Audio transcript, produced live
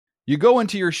You go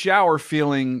into your shower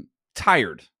feeling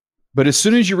tired, but as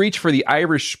soon as you reach for the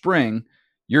Irish Spring,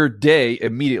 your day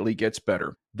immediately gets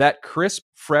better. That crisp,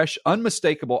 fresh,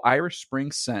 unmistakable Irish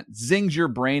Spring scent zings your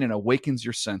brain and awakens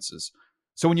your senses.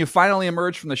 So when you finally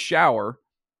emerge from the shower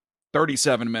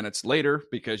 37 minutes later,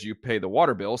 because you pay the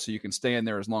water bill so you can stay in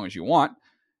there as long as you want,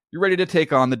 you're ready to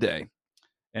take on the day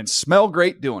and smell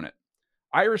great doing it.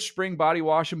 Irish Spring Body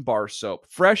Wash and Bar Soap.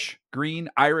 Fresh, green,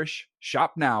 Irish.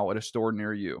 Shop now at a store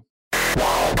near you.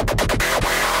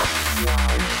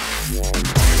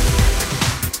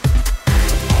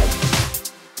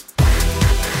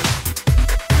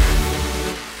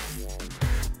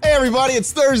 Hey everybody,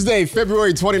 it's Thursday,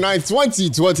 February 29th,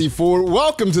 2024.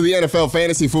 Welcome to the NFL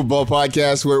Fantasy Football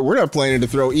Podcast, where we're not planning to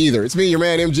throw either. It's me, your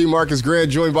man, MG Marcus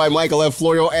Grant, joined by Michael F.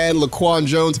 Florio and Laquan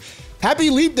Jones.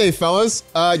 Happy Leap Day, fellas.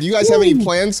 Do you guys have any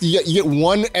plans? You get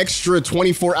one extra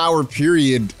 24-hour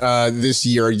period this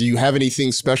year. Do you have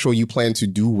anything special you plan to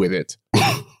do with it?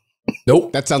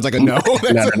 Nope. That sounds like a no.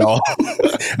 Not at all.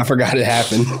 I forgot it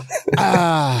happened.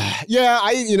 Yeah,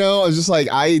 I was just like,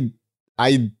 I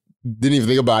didn't even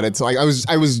think about it. So I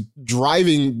was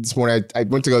driving this morning. I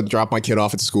went to go drop my kid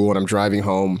off at school, and I'm driving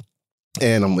home,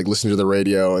 and I'm like listening to the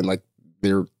radio, and like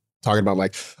they're talking about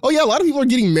like, oh yeah, a lot of people are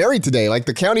getting married today. Like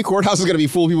the county courthouse is going to be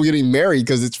full of people getting married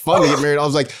because it's fun to get married. I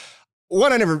was like,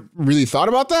 one, I never really thought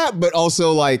about that, but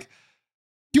also like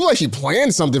people actually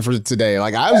planned something for today.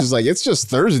 Like I was just like, it's just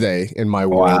Thursday in my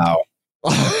world. Wow.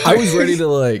 I was ready to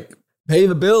like pay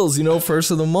the bills,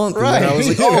 first of the month. Right. And then I was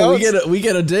like, we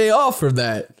get a day off for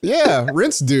that. Yeah,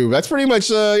 rinse due. That's pretty much,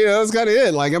 that's kind of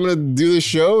it. Like I'm going to do this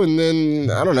show and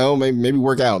then, I don't know, maybe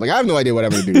work out. Like I have no idea what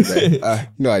I'm going to do today.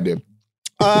 No idea.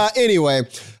 Anyway,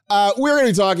 we're going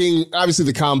to be talking, obviously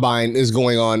the Combine is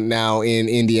going on now in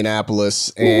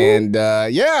Indianapolis. And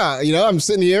I'm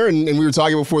sitting here and we were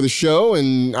talking before the show,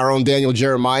 and our own Daniel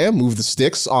Jeremiah, Move the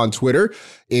Sticks on Twitter,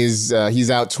 he's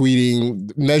out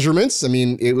tweeting measurements. I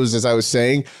mean, it was, as I was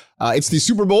saying, it's the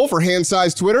Super Bowl for hand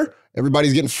size Twitter.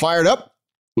 Everybody's getting fired up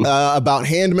about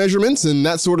hand measurements and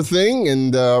that sort of thing.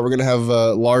 And we're going to have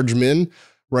large men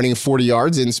running 40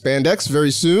 yards in spandex very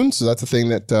soon. So that's a thing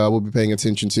that we'll be paying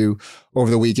attention to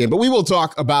over the weekend. But we will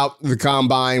talk about the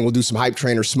Combine. We'll do some Hype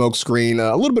Trainer smoke screen,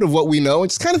 a little bit of what we know.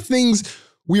 It's kind of things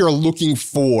we are looking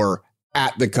for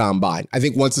at the Combine. I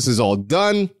think once this is all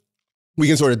done, we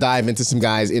can sort of dive into some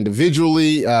guys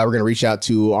individually. We're going to reach out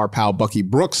to our pal Bucky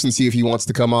Brooks and see if he wants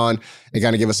to come on and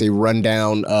kind of give us a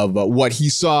rundown of what he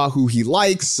saw, who he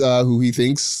likes, who he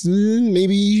thinks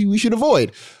maybe we should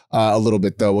avoid. A little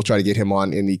bit, though. We'll try to get him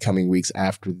on in the coming weeks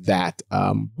after that.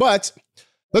 But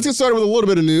let's get started with a little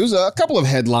bit of news. A couple of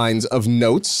headlines of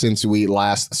note since we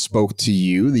last spoke to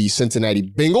you. The Cincinnati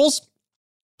Bengals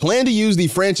plan to use the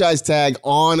franchise tag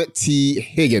on T.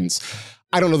 Higgins.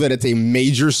 I don't know that it's a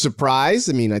major surprise.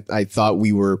 I mean, I thought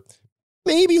we were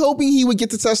maybe hoping he would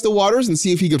get to test the waters and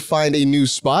see if he could find a new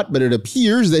spot, but it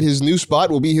appears that his new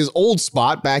spot will be his old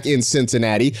spot back in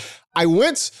Cincinnati. I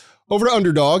went over to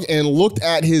Underdog and looked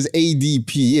at his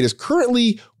ADP. It is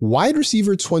currently wide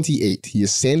receiver 28. He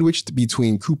is sandwiched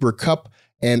between Cooper Kupp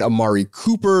and Amari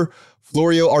Cooper.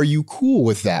 Florio, are you cool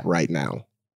with that right now?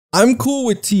 I'm cool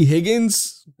with T.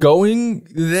 Higgins going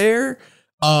there.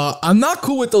 I'm not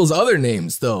cool with those other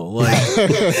names though.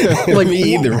 Like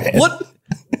me either, man.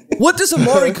 What does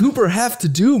Amari Cooper have to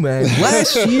do, man?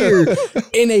 Last year,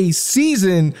 in a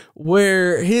season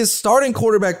where his starting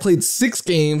quarterback played 6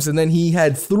 games and then he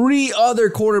had 3 other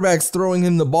quarterbacks throwing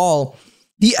him the ball,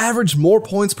 he averaged more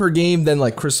points per game than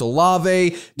like Chris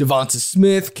Olave, Devonta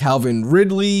Smith, Calvin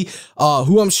Ridley,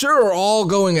 who I'm sure are all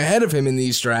going ahead of him in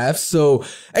these drafts. So,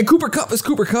 and Cooper Kupp is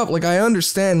Cooper Kupp. Like I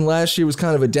understand last year was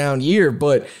kind of a down year,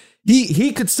 but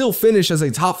he could still finish as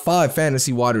a top 5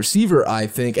 fantasy wide receiver, I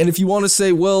think. And if you want to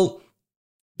say, well,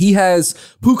 he has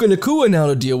Puka Nacua now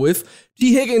to deal with,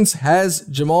 T. Higgins has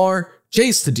Jamar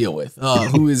Chase to deal with,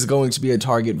 who is going to be a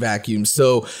target vacuum.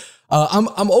 So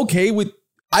I'm okay with,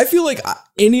 I feel like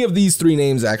any of these 3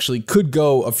 names actually could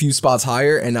go a few spots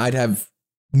higher and I'd have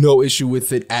no issue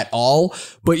with it at all.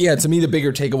 But yeah, to me, the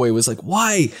bigger takeaway was like,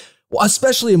 why? Well,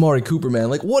 especially Amari Cooper, man.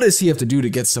 Like, what does he have to do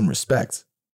to get some respect?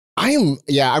 I'm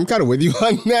kind of with you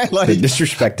on that. Like the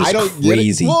disrespect is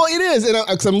crazy. Well, it is, and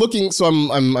because I'm looking, so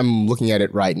I'm looking at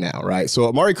it right now, right? So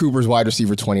Amari Cooper's wide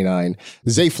receiver 29,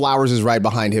 Zay Flowers is right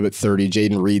behind him at 30,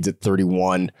 Jaden Reed's at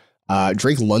 31,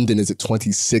 Drake London is at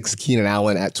 26, Keenan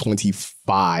Allen at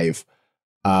 25.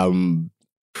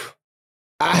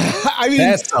 I mean,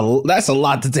 that's a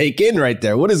lot to take in right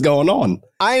there. What is going on?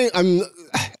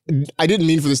 I didn't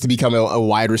mean for this to become a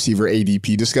wide receiver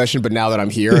ADP discussion, but now that I'm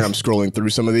here and I'm scrolling through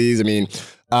some of these, I mean,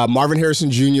 Marvin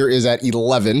Harrison Jr. is at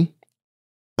 11.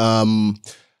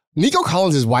 Nico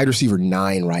Collins is wide receiver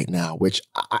 9 right now, which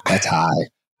That's high.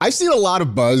 I've seen a lot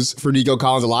of buzz for Nico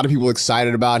Collins. A lot of people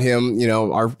excited about him. You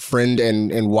know, our friend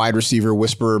and wide receiver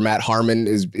whisperer Matt Harmon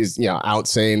is out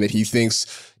saying that he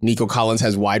thinks Nico Collins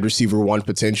has wide receiver 1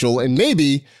 potential, and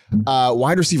maybe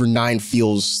wide receiver 9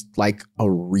 feels like a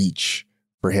reach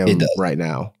for him right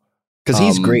now. Because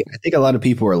he's great. I think a lot of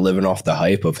people are living off the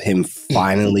hype of him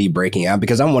finally breaking out,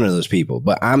 because I'm one of those people.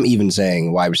 But I'm even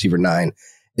saying wide receiver 9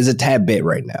 is a tad bit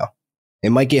right now.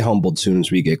 It might get humbled soon as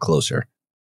we get closer.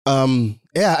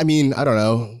 Yeah, I mean, I don't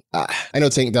know. I know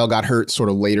Tank Dell got hurt sort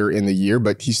of later in the year,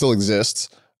 but he still exists.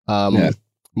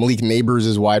 Malik Neighbors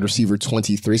is wide receiver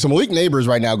 23. So Malik Neighbors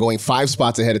right now going 5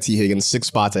 spots ahead of T. Higgins, 6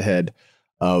 spots ahead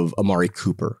of Amari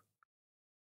Cooper.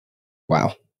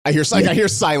 Wow. I hear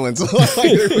silence. That's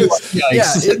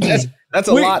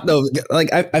a lot, though.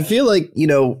 Like, I feel like,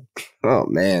 oh,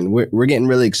 man, we're getting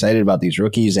really excited about these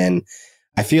rookies. And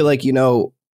I feel like,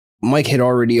 Mike hit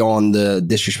already on the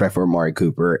disrespect for Amari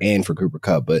Cooper and for Cooper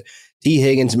Kupp. But T.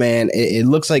 Higgins, man, it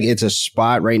looks like it's a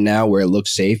spot right now where it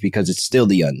looks safe because it's still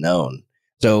the unknown.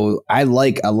 So I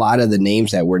like a lot of the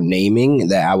names that we're naming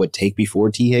that I would take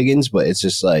before T. Higgins, but it's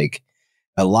just like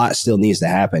a lot still needs to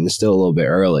happen. It's still a little bit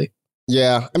early.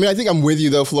 Yeah. I mean, I think I'm with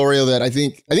you, though, Florio, that I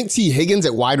think T. Higgins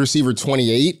at wide receiver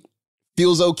 28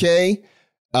 feels okay.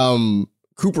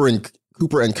 Cooper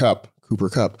Kupp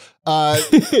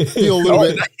feel a little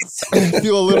bit. Nice.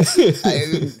 Feel a little.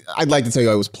 I'd like to tell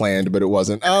you I was planned, but it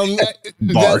wasn't.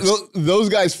 Those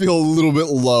guys feel a little bit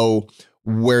low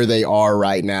where they are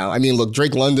right now. I mean, look,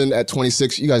 Drake London at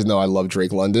 26. You guys know I love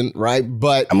Drake London, right?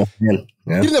 But I'm a fan.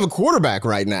 Yeah. He doesn't have a quarterback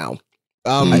right now.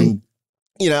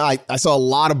 I saw a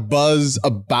lot of buzz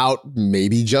about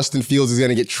maybe Justin Fields is going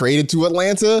to get traded to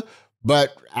Atlanta,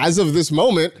 but as of this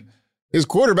moment, his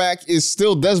quarterback is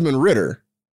still Desmond Ridder.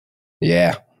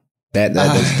 Yeah,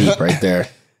 that's deep right there.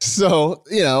 So,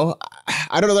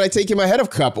 I don't know that I take him ahead of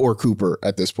Kupp or Cooper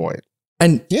at this point.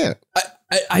 And yeah,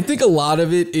 I think a lot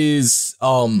of it is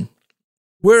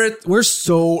we're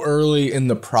so early in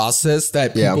the process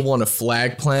that people want to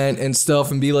flag plant and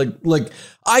stuff and be like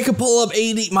I could pull up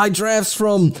my drafts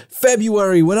from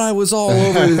February when I was all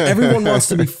over. Everyone wants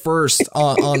to be first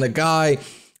on a guy.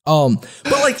 But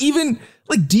like even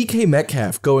like DK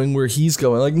Metcalf going where he's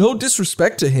going, like no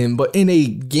disrespect to him, but in a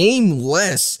game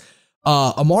less,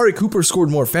 Amari Cooper scored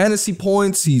more fantasy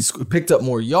points. He's picked up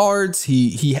more yards.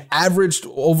 He averaged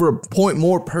over a point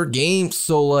more per game.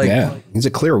 So like, he's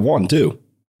a clear one too.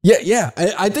 Yeah.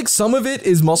 I think some of it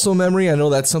is muscle memory. I know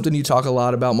that's something you talk a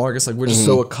lot about, Marcus. Like we're just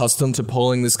so accustomed to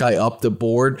pulling this guy up the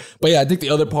board. But yeah, I think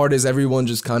the other part is everyone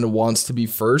just kind of wants to be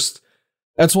first.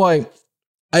 That's why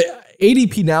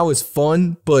ADP now is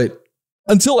fun, but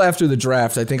until after the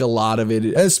draft, I think a lot of it,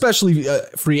 especially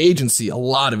free agency, a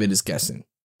lot of it is guessing.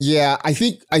 Yeah, I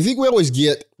think we always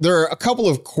there are a couple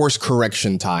of course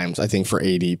correction times, I think, for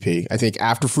ADP. I think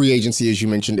after free agency, as you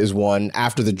mentioned, is one.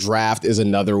 After the draft is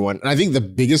another one. And I think the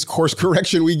biggest course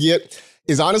correction we get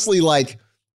is honestly like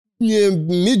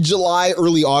mid-July,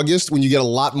 early August, when you get a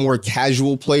lot more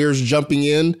casual players jumping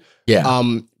in. Yeah.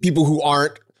 People who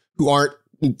aren't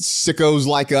sickos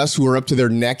like us who are up to their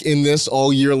neck in this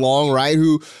all year long, right?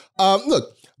 Who,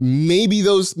 look, maybe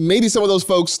some of those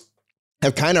folks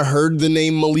have kind of heard the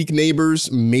name Malik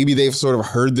Neighbors. Maybe they've sort of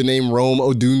heard the name Rome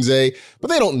Odunze,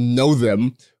 but they don't know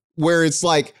them. Where it's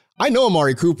like, I know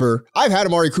Amari Cooper. I've had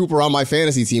Amari Cooper on my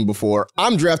fantasy team before.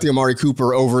 I'm drafting Amari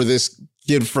Cooper over this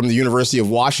kid from the University of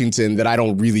Washington that I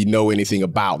don't really know anything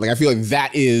about. Like, I feel like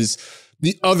that is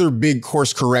the other big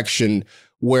course correction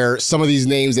where some of these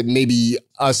names that maybe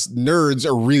us nerds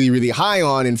are really, really high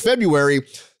on in February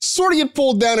sort of get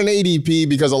pulled down in ADP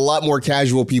because a lot more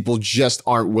casual people just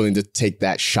aren't willing to take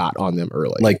that shot on them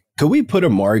early. Like, could we put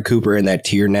Amari Cooper in that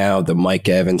tier now, the Mike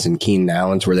Evans and Keenan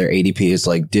Allens, where their ADP is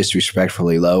like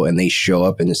disrespectfully low and they show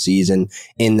up in the season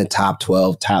in the top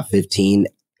 12, top 15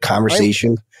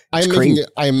 conversation? I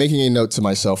am making a note to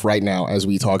myself right now as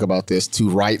we talk about this to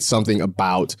write something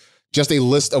about just a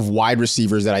list of wide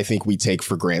receivers that I think we take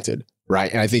for granted, right?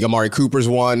 And I think Amari Cooper's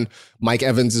one. Mike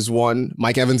Evans is one.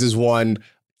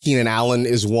 Keenan Allen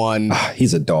is one.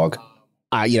 He's a dog.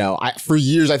 For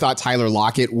years I thought Tyler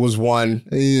Lockett was one.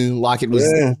 Lockett was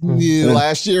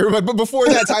last year, but before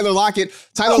that, Tyler Lockett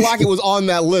was on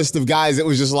that list of guys that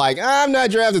was just like, I'm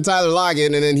not drafting Tyler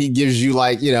Lockett, and then he gives you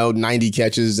 90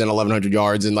 catches and 1,100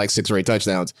 yards and 6 or 8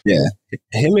 touchdowns. Yeah,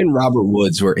 him and Robert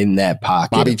Woods were in that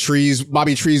pocket. Bobby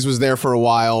Trees was there for a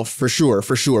while, for sure.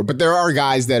 But there are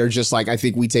guys that are just I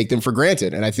think we take them for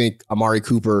granted, and I think Amari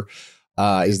Cooper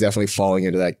is definitely falling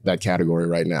into that category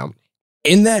right now.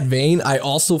 In that vein, I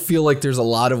also feel like there's a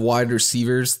lot of wide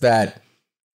receivers that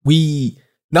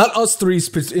not us three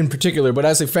in particular, but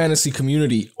as a fantasy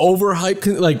community,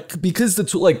 overhype, like, because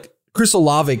Chris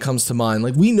Olave comes to mind.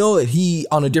 Like, we know that he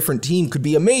on a different team could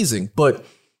be amazing, but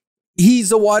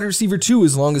he's a wide receiver too,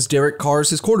 as long as Derek Carr is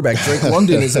his quarterback. Drake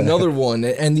London is another one.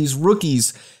 And these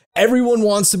rookies, everyone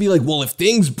wants to be like, well, if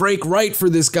things break right for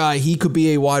this guy, he could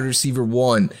be a wide receiver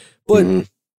 1. But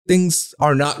things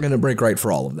are not going to break right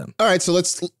for all of them. All right, so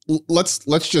let's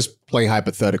just play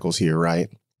hypotheticals here, right?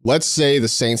 Let's say the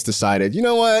Saints decided, you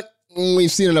know what?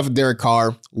 We've seen enough of Derek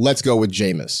Carr. Let's go with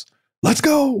Jameis. Let's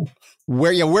go.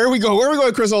 Where we go? Where are we going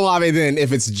with Chris Olave then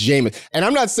if it's Jameis? And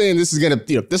I'm not saying this is going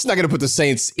to, this is not going to put the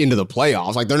Saints into the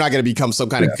playoffs. Like, they're not going to become some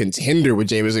kind of contender with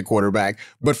Jameis at quarterback.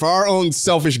 But for our own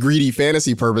selfish, greedy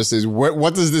fantasy purposes,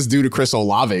 what does this do to Chris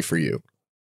Olave for you?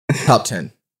 Top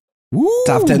 10. Woo.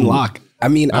 Top 10 lock. I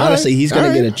mean, honestly, he's going to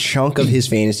right. get a chunk of his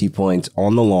fantasy points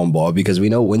on the long ball because we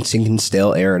know Winston can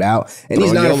still air it out, and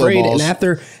he's not afraid. Balls.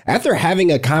 And after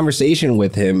having a conversation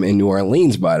with him in New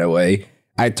Orleans, by the way,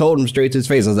 I told him straight to his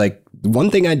face. I was like,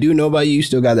 one thing I do know about you, you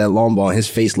still got that long ball. And his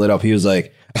face lit up. He was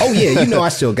like, oh, yeah, you know I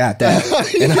still got that.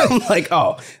 And I'm like,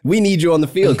 oh, we need you on the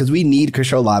field because we need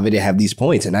Chris Olave to have these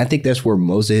points. And I think that's where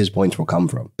most of his points will come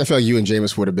from. I feel like you and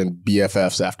Jameis would have been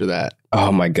BFFs after that.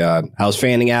 Oh, my God. I was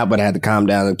fanning out, but I had to calm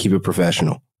down and keep it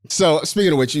professional. So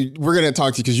speaking of which, we're going to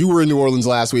talk to you because you were in New Orleans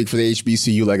last week for the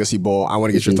HBCU Legacy Bowl. I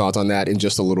want to get your thoughts on that in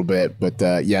just a little bit. But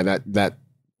tell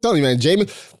me, man,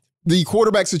 Jameis, the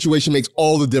quarterback situation makes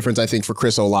all the difference, I think, for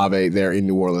Chris Olave there in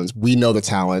New Orleans. We know the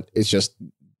talent. It's just,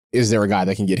 is there a guy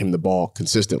that can get him the ball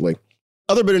consistently?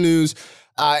 Other bit of news,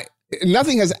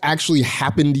 nothing has actually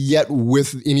happened yet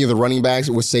with any of the running backs,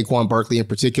 with Saquon Barkley in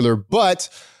particular, but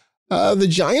the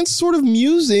Giants sort of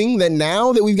musing that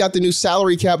now that we've got the new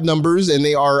salary cap numbers and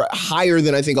they are higher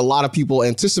than I think a lot of people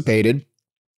anticipated,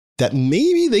 that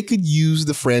maybe they could use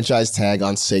the franchise tag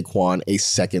on Saquon a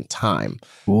second time.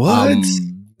 What?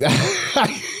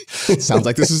 Sounds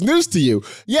like this is news to you.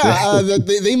 Yeah,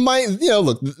 they might,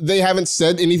 look, they haven't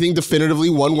said anything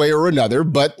definitively one way or another,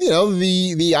 but,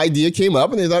 the idea came up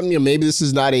and they thought, maybe this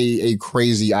is not a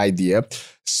crazy idea.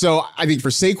 So I think for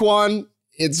Saquon,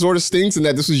 it sort of stinks in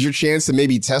that this was your chance to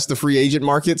maybe test the free agent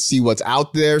market, see what's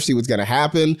out there, see what's going to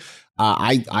happen.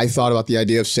 I thought about the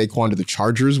idea of Saquon to the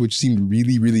Chargers, which seemed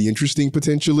really, really interesting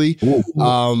potentially.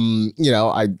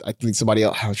 I think somebody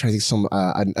else, I'm trying to think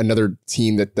another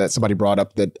team that somebody brought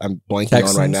up that I'm blanking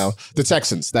on right now. The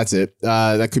Texans. That's it.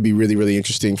 That could be really, really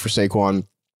interesting for Saquon.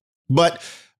 But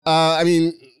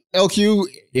LQ,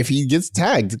 if he gets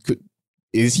tagged,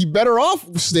 is he better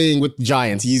off staying with the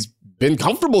Giants? He's been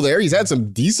comfortable there. He's had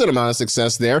some decent amount of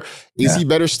success there. Is he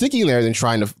better sticking there than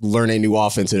trying to learn a new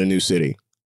offense in a new city?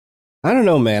 I don't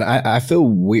know, man. I feel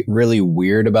really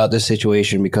weird about this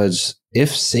situation because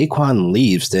if Saquon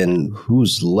leaves, then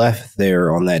who's left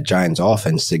there on that Giants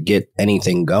offense to get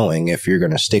anything going if you're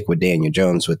going to stick with Daniel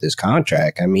Jones with this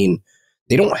contract? I mean,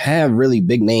 they don't have really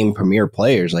big name premier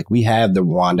players. Like we have the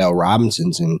Wan'Dale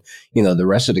Robinsons and, the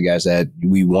rest of the guys that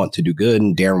we want to do good,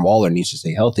 and Darren Waller needs to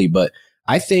stay healthy. But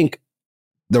I think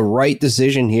the right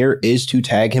decision here is to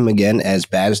tag him again, as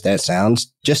bad as that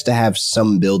sounds, just to have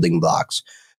some building blocks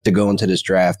to go into this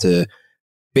draft, to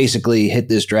basically hit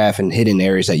this draft and hit in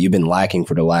areas that you've been lacking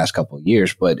for the last couple of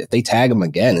years. But if they tag him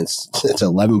again, it's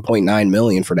 $11.9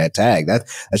 million for that tag.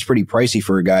 That's pretty pricey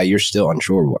for a guy you're still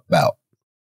unsure about.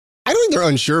 I don't think they're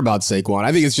unsure about Saquon.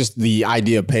 I think it's just the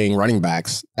idea of paying running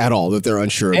backs at all that they're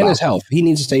unsure about. And his health. He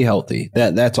needs to stay healthy.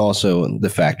 That's also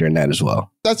the factor in that as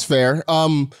well. That's fair.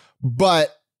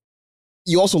 But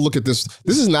you also look at this.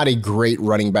 This is not a great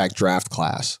running back draft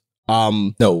class.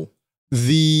 No.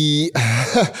 The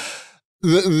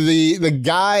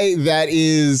guy that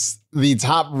is the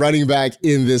top running back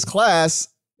in this class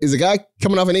is a guy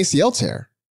coming off an ACL tear.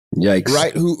 Yikes.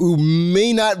 Right? Who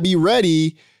may not be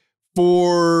ready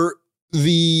for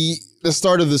the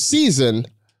start of the season.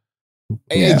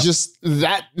 And just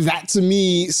that to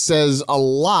me says a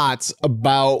lot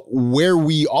about where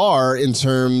we are in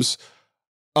terms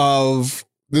of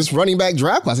this running back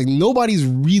draft class. Like nobody's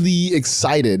really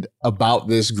excited about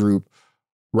this group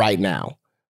right now.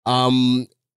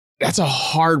 That's a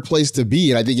hard place to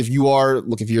be. And I think if you're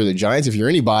the Giants, if you're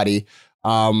anybody,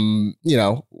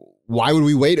 why would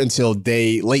we wait until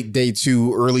late day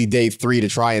 2, early day 3 to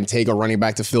try and take a running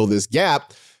back to fill this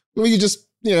gap? We could just,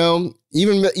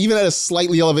 even at a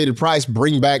slightly elevated price,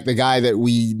 bring back the guy that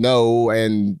we know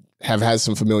and have had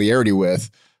some familiarity with,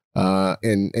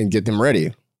 and get them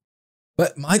ready.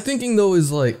 But my thinking though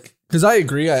is because I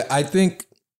agree. I think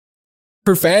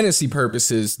for fantasy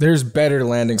purposes, there's better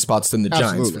landing spots than the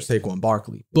Giants for Saquon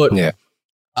Barkley. But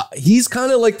He's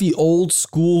kind of like the old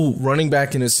school running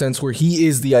back in a sense where he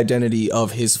is the identity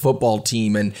of his football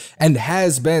team and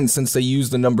has been since they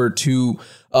used the number 2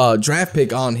 draft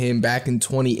pick on him back in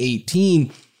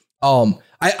 2018.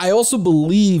 I also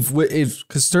believe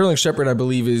because Sterling Shepard, I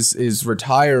believe, is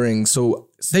retiring. So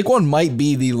Saquon might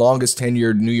be the longest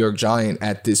tenured New York Giant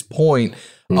at this point.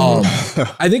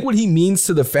 I think what he means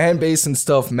to the fan base and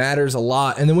stuff matters a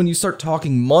lot. And then when you start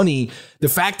talking money, the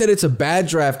fact that it's a bad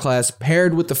draft class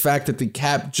paired with the fact that the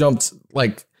cap jumped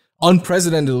like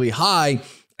unprecedentedly high,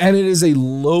 and it is a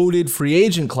loaded free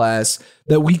agent class,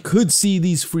 that we could see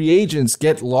these free agents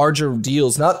get larger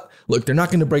deals. Look, they're not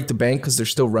going to break the bank because they're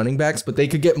still running backs, but they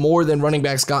could get more than running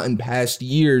backs got in past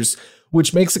years,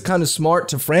 which makes it kind of smart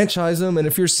to franchise them. And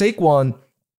if you're Saquon,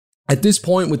 at this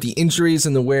point with the injuries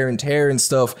and the wear and tear and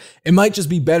stuff, it might just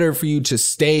be better for you to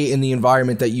stay in the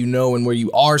environment that you know and where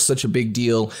you are such a big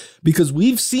deal. Because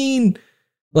we've seen,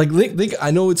 like,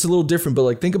 I know it's a little different, but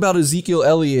like think about Ezekiel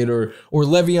Elliott or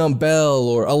Le'Veon Bell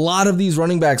or a lot of these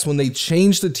running backs. When they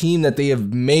change the team that they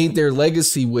have made their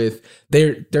legacy with,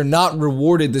 they're not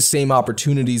rewarded the same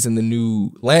opportunities in the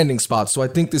new landing spots. So I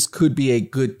think this could be a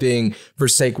good thing for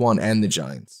Saquon and the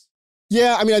Giants.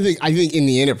 Yeah, I mean, I think in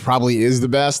the end it probably is the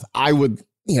best. I would,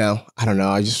 I don't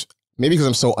know. Maybe because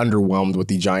I'm so underwhelmed with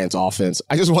the Giants offense,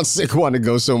 I just want Saquon to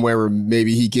go somewhere where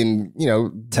maybe he can,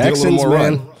 Texans, get a little more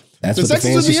man. run. That's the what the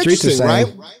Texans would fantasy be streets are interesting,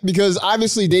 saying. right? Because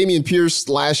obviously Damian Pierce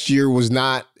last year was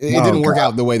not, it didn't work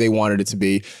out the way they wanted it to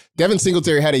be. Devin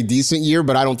Singletary had a decent year,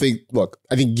 but I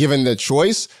think given the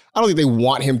choice, I don't think they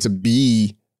want him to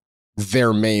be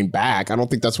their main back. I don't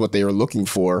think that's what they are looking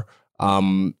for.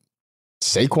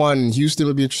 Saquon in Houston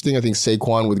would be interesting. I think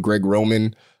Saquon with Greg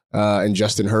Roman and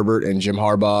Justin Herbert and Jim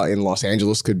Harbaugh in Los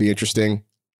Angeles could be interesting.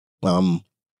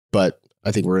 But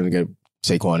I think we're going to get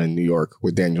Saquon in New York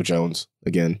with Daniel Jones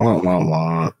again.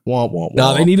 Wah.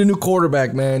 No, they need a new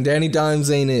quarterback, man. Danny Dimes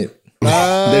ain't it.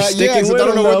 They're sticking with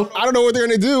him, though. I don't know what they're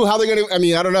going to do. How they're going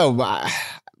to, I don't know.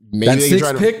 Maybe that they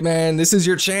can 6th pick, man. This is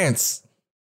your chance.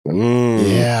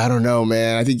 Yeah, I don't know,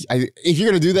 man. I think if you're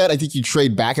going to do that, I think you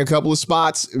trade back a couple of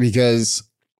spots, because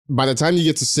by the time you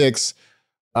get to 6,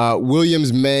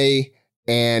 Williams, May,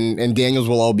 and Daniels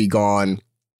will all be gone.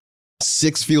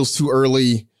 6 feels too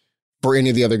early for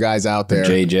any of the other guys out there.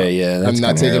 JJ, yeah. I'm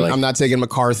not taking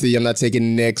McCarthy. I'm not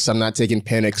taking Nix. I'm not taking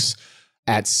Penix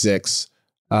at 6.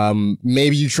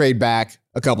 Maybe you trade back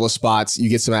a couple of spots, you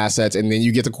get some assets, and then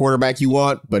you get the quarterback you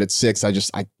want. But at 6, I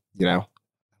don't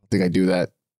think I do that.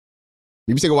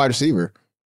 Maybe take a wide receiver.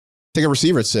 Take a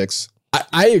receiver at 6.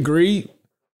 I agree,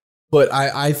 but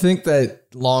I think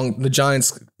that the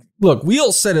Giants. Look, we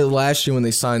all said it last year when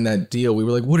they signed that deal. We were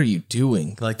like, what are you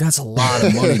doing? Like, that's a lot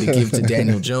of money to give to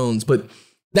Daniel Jones. But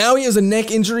now he has a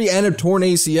neck injury and a torn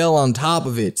ACL on top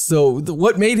of it. So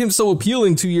what made him so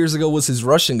appealing 2 years ago was his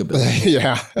rushing ability.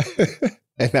 Yeah.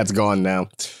 And that's gone now.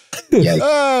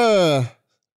 Yeah.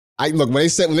 Look, when they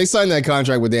signed that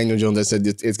contract with Daniel Jones, I said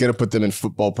it's going to put them in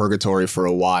football purgatory for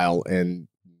a while, and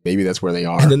maybe that's where they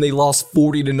are. And then they lost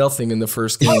 40-0 in the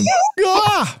first game.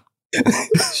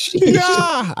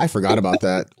 Yeah, I forgot about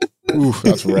that. Ooh,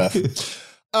 that's rough.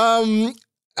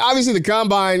 Obviously, the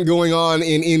combine going on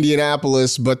in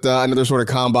Indianapolis, but another sort of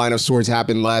combine of sorts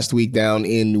happened last week down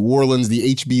in New Orleans,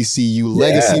 the HBCU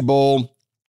Legacy Bowl.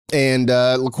 And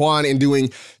Laquan, in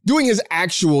doing his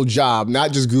actual job,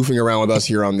 not just goofing around with us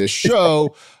here on this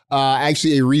show,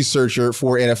 actually a researcher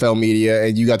for NFL media,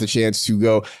 and you got the chance to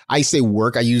go. I say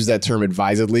work. I use that term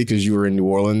advisedly because you were in New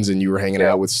Orleans and you were hanging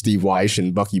out with Steve Weish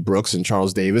and Bucky Brooks and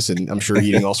Charles Davis, and I'm sure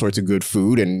eating all sorts of good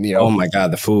food. And oh my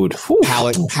God, the food,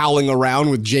 howling around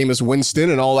with Jameis Winston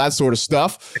and all that sort of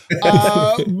stuff.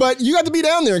 But you got to be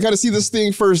down there and kind of see this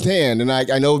thing firsthand. And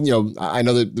I know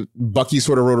that Bucky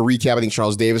sort of wrote a recap. I think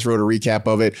Charles Davis wrote a recap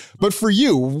of it. But for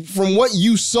you, from what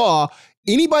you saw,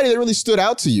 anybody that really stood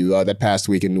out to you that past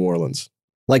week in New Orleans?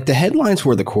 Like, the headlines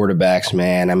were the quarterbacks,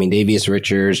 man. I mean, Davius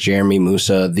Richards, Jeremy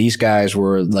Musa, these guys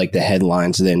were like the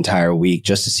headlines of the entire week,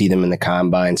 just to see them in the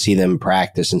combine, see them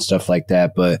practice and stuff like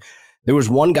that. But there was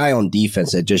one guy on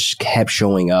defense that just kept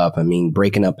showing up. I mean,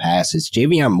 breaking up passes.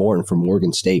 Javion Morton from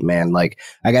Morgan State, man. Like,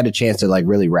 I got a chance to like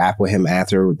really rap with him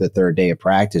after the 3rd day of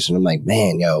practice. And I'm like,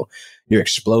 man, you're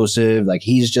explosive. Like,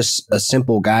 he's just a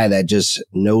simple guy that just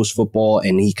knows football,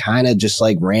 and he kind of just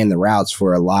like ran the routes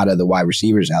for a lot of the wide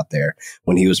receivers out there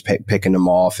when he was picking them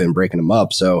off and breaking them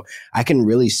up. So I can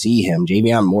really see him,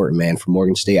 Javion Morton, man, from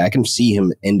Morgan State. I can see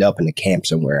him end up in a camp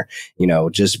somewhere,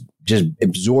 just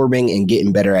absorbing and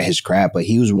getting better at his craft. But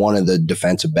he was one of the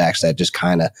defensive backs that just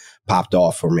kind of popped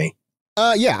off for me.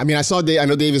 Yeah, I mean, I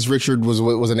know Davis Richard was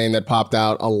a name that popped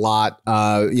out a lot.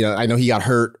 I know he got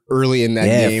hurt early in that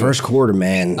game. First quarter,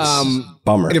 man.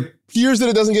 Bummer. It appears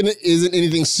that isn't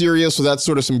anything serious, so that's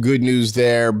sort of some good news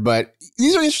there. But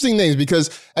these are interesting names because,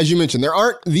 as you mentioned,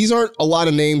 these aren't a lot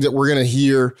of names that we're going to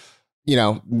hear.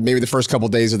 Maybe the first couple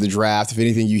of days of the draft. If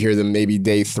anything, you hear them maybe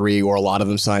day 3, or a lot of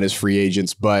them sign as free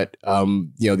agents. But,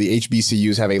 the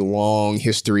HBCUs have a long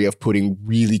history of putting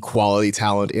really quality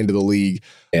talent into the league.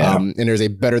 Yeah. And there's a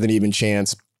better than even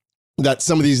chance that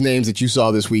some of these names that you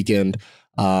saw this weekend,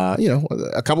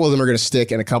 a couple of them are going to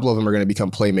stick and a couple of them are going to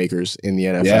become playmakers in the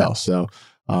NFL. Yeah. So,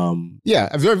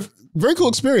 a very, very cool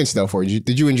experience though for you.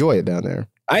 Did you enjoy it down there?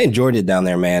 I enjoyed it down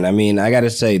there, man. I mean, I got to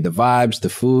say the vibes, the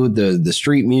food, the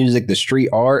street music, the street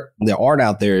art, the art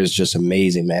out there is just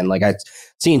amazing, man. Like I've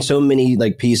seen so many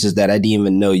like pieces that I didn't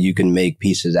even know you can make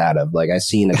pieces out of. Like I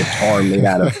seen a guitar made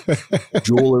out of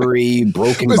jewelry,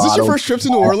 broken bottles. Was this your first trip to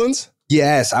New Orleans?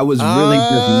 Yes, I was really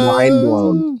just mind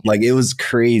blown. Like it was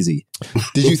crazy.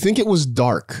 Did you think it was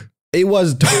dark? It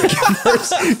was dark at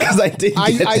first because I did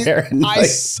get there.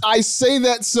 I say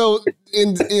that so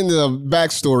in the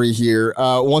backstory here.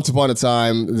 Once upon a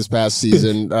time, this past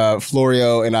season,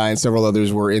 Florio and I and several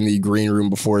others were in the green room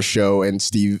before a show, and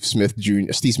Steve Smith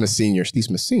Senior,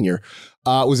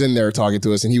 was in there talking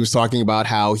to us, and he was talking about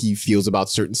how he feels about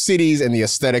certain cities and the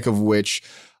aesthetic of which,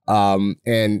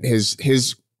 and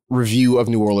his review of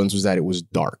New Orleans was that it was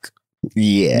dark.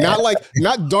 Yeah.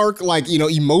 Not dark, like,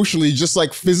 emotionally, just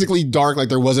like physically dark, like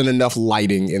there wasn't enough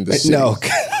lighting in the city. No.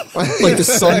 Like the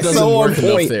sun doesn't work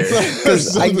enough there.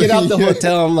 Because I get out the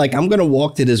hotel, I'm like, I'm going to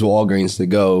walk to this Walgreens to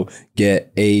go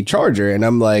get a charger. And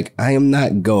I'm like, I am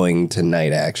not going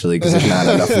tonight, actually, because there's not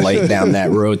enough light down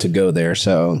that road to go there.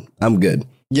 So I'm good.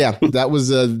 Yeah, that was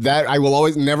that. I will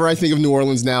always, whenever I think of New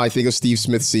Orleans now, I think of Steve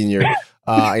Smith Sr.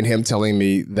 And him telling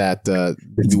me that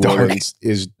New Orleans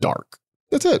is dark.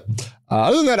 That's it.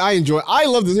 Other than that, I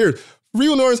love this here.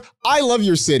 Real Norris, I love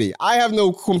your city. I have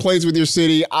no complaints with your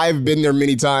city. I've been there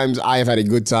many times. I have had a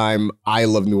good time. I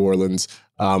love New Orleans.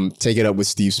 Take it up with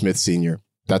Steve Smith Sr.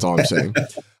 That's all I'm saying.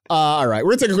 All right,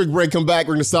 we're going to take a quick break. Come back.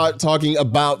 We're going to start talking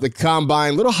about the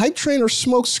Combine. Little hype train or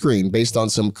smoke screen based on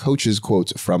some coaches'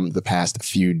 quotes from the past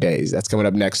few days. That's coming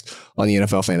up next on the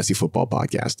NFL Fantasy Football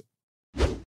Podcast.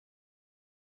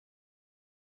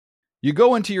 You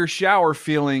go into your shower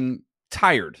feeling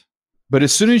tired, but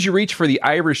as soon as you reach for the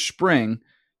Irish Spring,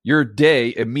 your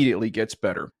day immediately gets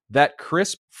better. That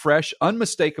crisp, fresh,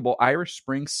 unmistakable Irish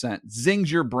Spring scent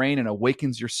zings your brain and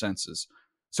awakens your senses.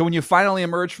 So when you finally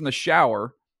emerge from the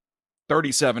shower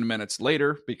 37 minutes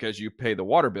later, because you pay the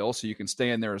water bill so you can stay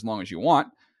in there as long as you want,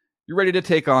 you're ready to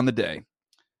take on the day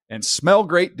and smell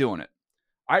great doing it.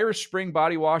 Irish Spring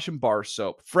Body Wash and Bar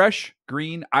Soap. Fresh,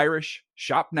 green, Irish.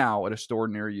 Shop now at a store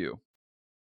near you.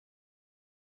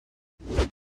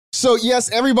 So yes,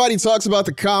 everybody talks about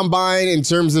the Combine in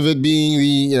terms of it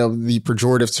being the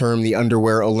pejorative term, the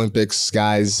underwear Olympics,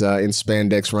 guys in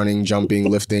spandex running, jumping,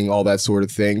 lifting, all that sort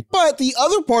of thing. But the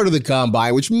other part of the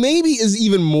Combine, which maybe is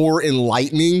even more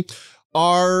enlightening,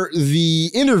 are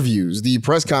the interviews, the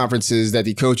press conferences that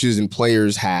the coaches and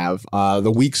players have.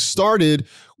 The week started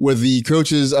with the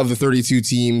coaches of the 32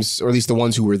 teams, or at least the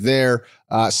ones who were there,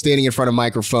 standing in front of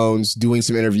microphones, doing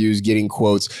some interviews, getting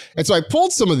quotes. And so I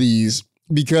pulled some of these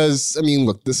because, I mean,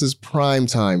 look, this is prime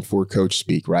time for coach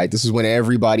speak, right? This is when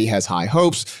everybody has high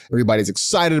hopes. Everybody's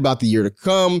excited about the year to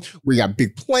come. We got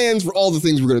big plans for all the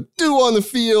things we're going to do on the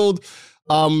field.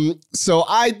 So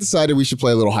I decided we should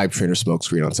play a little hype train or smoke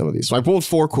screen on some of these. So I pulled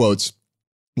 4 quotes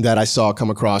that I saw come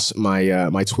across my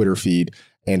my Twitter feed,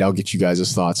 and I'll get you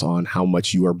guys' thoughts on how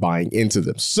much you are buying into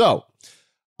them. So,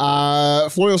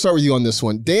 Floyd, I'll start with you on this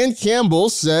one. Dan Campbell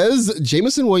says,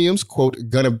 Jameson Williams, quote,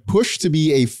 gonna push to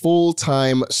be a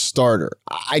full-time starter.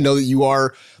 I know that you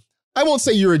are, I won't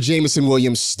say you're a Jameson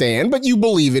Williams stan, but you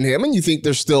believe in him and you think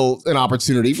there's still an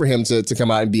opportunity for him to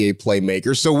come out and be a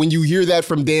playmaker. So when you hear that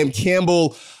from Dan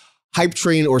Campbell, hype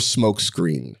train or smoke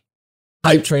screen?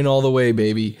 Hype train all the way,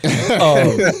 baby. I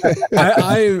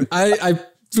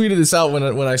tweeted this out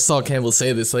when I saw Campbell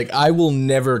say this. Like, I will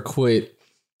never quit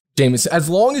Jameson. As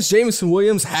long as Jameson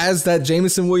Williams has that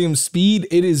Jameson Williams speed,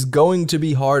 it is going to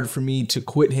be hard for me to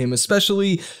quit him,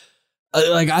 especially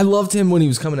like I loved him when he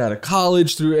was coming out of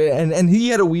college and he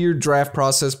had a weird draft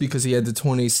process because he had the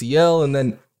torn ACL, and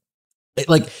then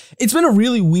it's been a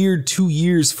really weird 2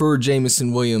 years for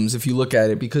Jameson Williams if you look at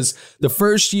it, because the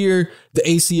first year, the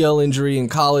ACL injury in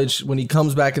college, when he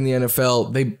comes back in the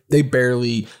NFL, they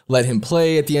barely let him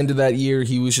play at the end of that year.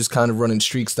 He was just kind of running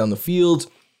streaks down the field.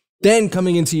 Then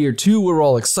coming into year 2, we're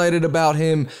all excited about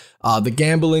him. The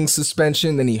gambling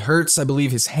suspension, then he hurts, I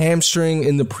believe, his hamstring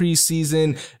in the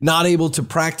preseason, not able to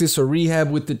practice or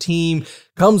rehab with the team,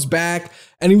 comes back,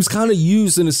 and he was kind of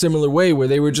used in a similar way where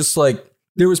they were just like,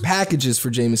 there was packages for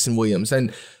Jameson Williams,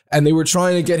 and they were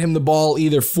trying to get him the ball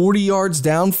either 40 yards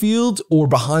downfield or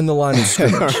behind the line of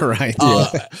scrimmage. Right.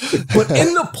 But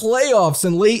in the playoffs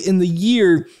and late in the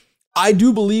year, I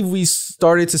do believe we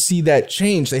started to see that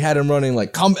change. They had him running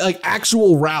like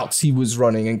actual routes he was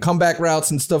running and comeback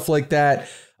routes and stuff like that.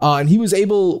 And he was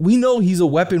able, we know he's a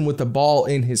weapon with the ball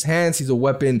in his hands. He's a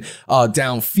weapon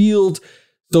downfield.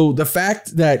 So the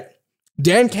fact that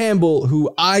Dan Campbell,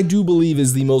 who I do believe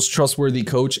is the most trustworthy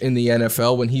coach in the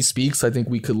NFL, when he speaks, I think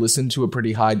we could listen to a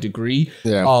pretty high degree.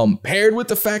 Yeah. Paired with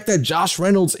the fact that Josh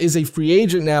Reynolds is a free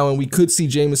agent now, and we could see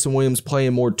Jameson Williams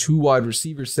playing more 2 wide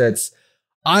receiver sets,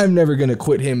 I'm never going to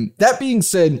quit him. That being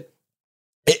said,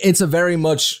 it's a very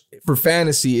much for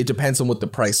fantasy. It depends on what the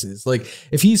price is. Like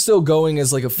if he's still going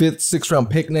as like a 5th, 6th round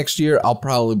pick next year, I'll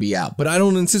probably be out, but I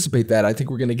don't anticipate that. I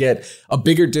think we're going to get a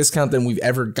bigger discount than we've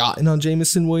ever gotten on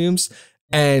Jameson Williams.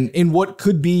 And in what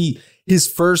could be his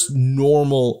first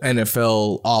normal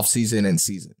NFL offseason and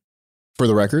season. For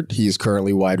the record, he is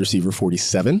currently wide receiver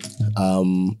 47.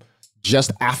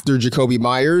 Just after Jacoby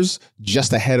Myers,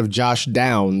 just ahead of Josh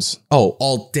Downs. Oh,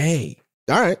 all day.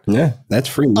 All right. Yeah, that's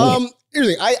free money. Here's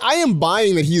the thing. I am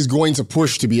buying that he's going to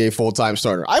push to be a full-time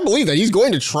starter. I believe that he's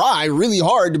going to try really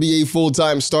hard to be a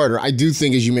full-time starter. I do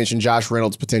think, as you mentioned, Josh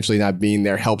Reynolds potentially not being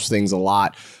there helps things a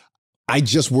lot. I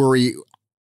just worry,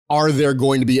 are there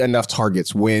going to be enough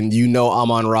targets when you know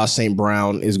Amon-Ra St.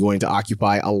 Brown is going to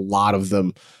occupy a lot of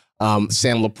them?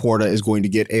 Sam Laporta is going to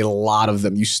get a lot of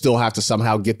them. You still have to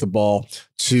somehow get the ball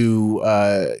to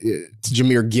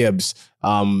Jahmyr Gibbs.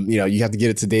 You have to get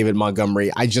it to David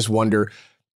Montgomery. I just wonder,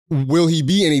 will he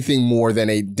be anything more than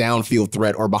a downfield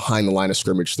threat or behind the line of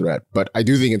scrimmage threat? But I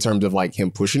do think in terms of like him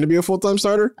pushing to be a full-time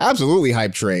starter, absolutely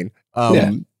hype train.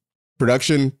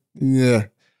 Production, yeah.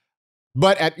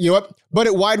 But at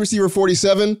wide receiver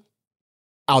 47,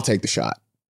 I'll take the shot.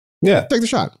 Yeah. Take the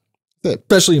shot.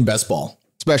 Especially in best ball.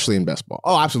 Especially in best ball.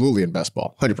 Oh, absolutely in best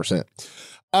ball. 100%.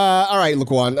 All right,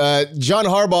 Laquan. John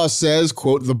Harbaugh says,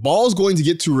 quote, the ball's going to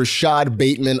get to Rashad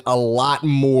Bateman a lot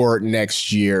more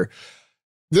next year.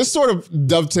 This sort of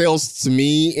dovetails to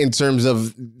me in terms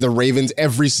of the Ravens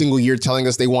every single year telling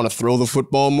us they want to throw the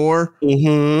football more.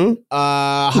 Mm-hmm.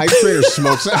 Hype trainer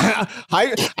smokes. I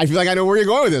feel like I know where you're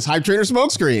going with this. Hype trainer smoke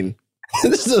screen.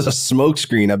 This is a smoke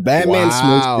screen, a Batman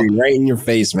smoke screen right in your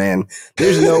face, man.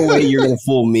 There's no way you're going to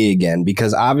fool me again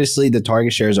because obviously the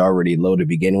target share is already low to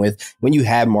begin with. When you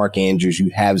have Mark Andrews, you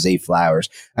have Zay Flowers.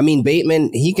 I mean,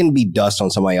 Bateman, he can be dust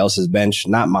on somebody else's bench,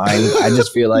 not mine. I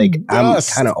just feel like I'm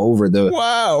kind of over the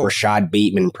Rashad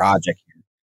Bateman project.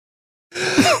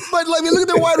 But look at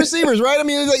their wide receivers, right? I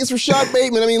mean, it's Rashad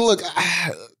Bateman. I mean, look,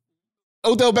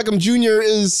 Odell Beckham Jr.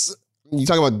 is... You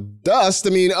talk about dust. I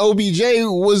mean, OBJ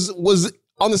was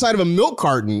on the side of a milk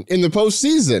carton in the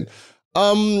postseason.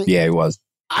 Yeah, he was.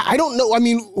 I don't know. I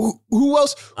mean, who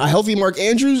else? A healthy Mark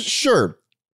Andrews, sure,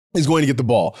 is going to get the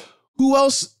ball. Who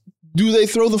else do they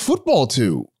throw the football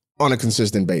to on a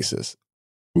consistent basis?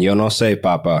 Yo no sé,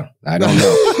 Papa. I don't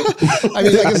know. I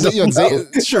mean, I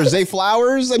guess, Zay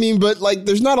Flowers. I mean, but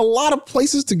there's not a lot of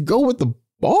places to go with the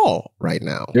ball right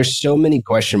now. There's so many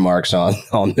question marks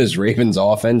on this Ravens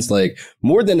offense, like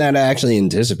more than that I actually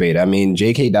anticipate. I mean,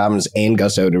 J.K. Dobbins and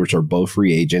Gus Edwards are both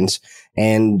free agents,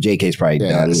 and J.K.'s probably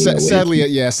done. Sadly,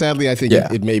 I think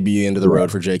it may be the end of the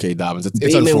road for J.K. Dobbins.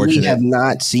 It's unfortunate. We have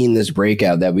not seen this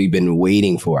breakout that we've been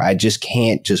waiting for. I just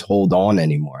can't just hold on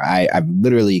anymore. I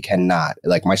literally cannot.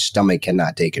 Like my stomach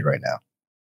cannot take it right now.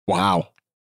 Wow.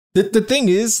 The thing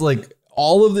is,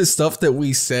 all of this stuff that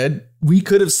we said, we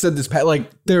could have said this,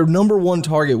 their number one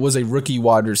target was a rookie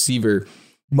wide receiver.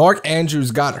 Mark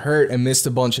Andrews got hurt and missed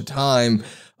a bunch of time.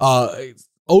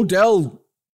 Odell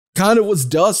kind of was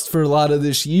dust for a lot of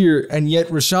this year, and yet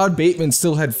Rashad Bateman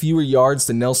still had fewer yards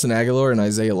than Nelson Aguilar and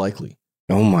Isaiah Likely.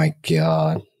 Oh my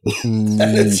God.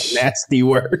 That is nasty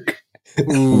work.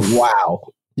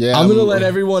 Wow. Yeah, I'm going to let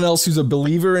everyone else who's a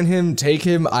believer in him take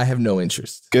him. I have no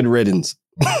interest. Good riddance.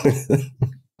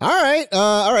 All right.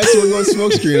 So we're going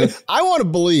smoke screen. I want to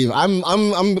believe.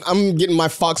 I'm getting my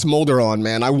Fox Mulder on,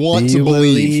 man. I want to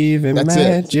believe in That's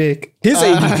magic. His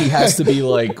ADP has to be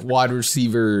wide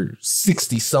receiver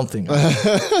 60 something.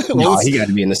 No, he got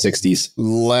to be in the 60s.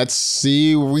 Let's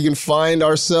see if we can find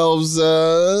ourselves.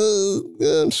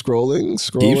 Scrolling.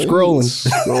 Keep scrolling.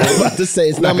 I'm about to say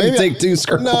it's not going to take 2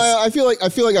 scrolls. No, I feel like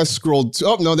I scrolled.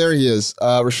 Oh no, there he is.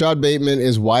 Rashad Bateman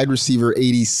is wide receiver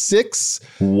 86.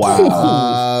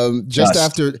 Wow.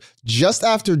 Just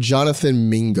after Jonathan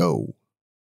Mingo.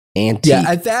 Yeah,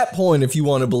 at that point, if you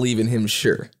want to believe in him,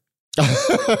 sure.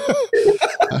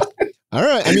 All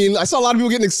right. I mean, I saw a lot of people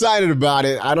getting excited about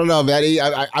it. I don't know.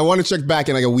 I want to check back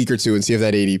in like a week or two and see if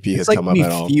that ADP has come up at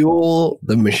all. Fuel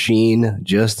the machine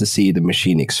just to see the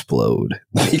machine explode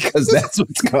because that's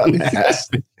what's going to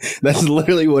happen. That's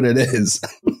literally what it is.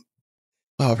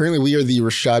 Oh, apparently we are the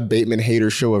Rashad Bateman hater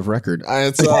show of record.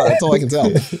 That's all I can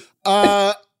tell.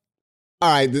 All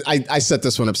right. I set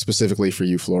this one up specifically for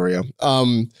you, Florio.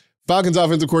 Falcons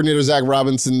offensive coordinator Zach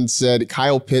Robinson said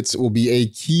Kyle Pitts will be a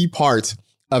key part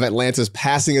of Atlanta's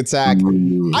passing attack. I just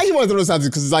want to throw this out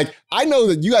because it's like, I know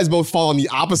that you guys both fall on the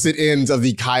opposite ends of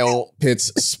the Kyle Pitts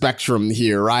spectrum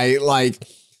here, right? Like,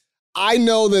 I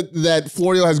know that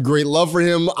Florio has great love for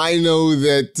him. I know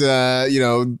that,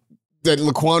 that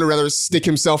Laquan would rather stick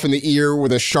himself in the ear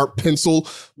with a sharp pencil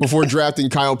before drafting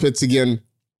Kyle Pitts again.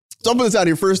 So I'll put this out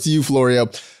here first to you, Florio.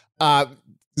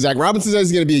 Zach Robinson says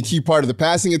he's going to be a key part of the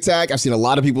passing attack. I've seen a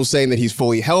lot of people saying that he's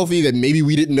fully healthy, that maybe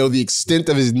we didn't know the extent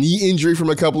of his knee injury from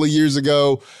a couple of years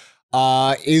ago.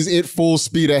 Is it full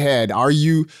speed ahead? And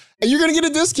you're going to get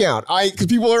a discount because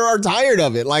people are tired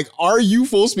of it. Like, are you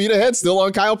full speed ahead still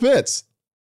on Kyle Pitts?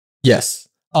 Yes.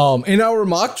 In our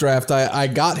mock draft, I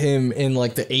got him in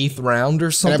like the 8th round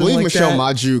or something. And I believe like Michelle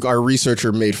that. Majuk, our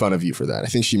researcher, made fun of you for that. I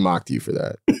think she mocked you for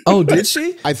that. Oh, did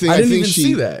she? I didn't even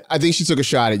see that. I think she took a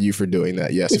shot at you for doing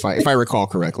that. Yes, if I recall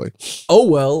correctly. Oh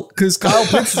well, because Kyle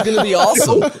Pitts is going to be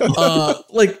awesome.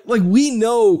 Like we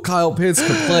know Kyle Pitts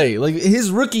can play. Like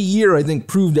his rookie year, I think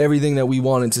proved everything that we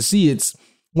wanted to see. It's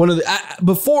one of the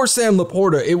before Sam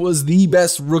Laporta, it was the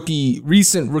best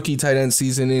recent rookie tight end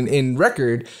season in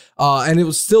record, and it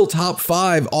was still top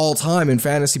 5 all time in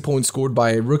fantasy points scored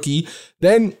by a rookie.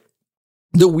 Then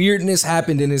the weirdness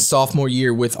happened in his sophomore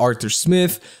year with Arthur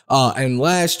Smith, and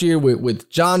last year with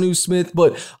Jonnu Smith.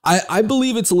 But I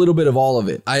believe it's a little bit of all of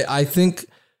it. I think.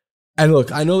 And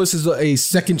look, I know this is a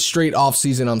second straight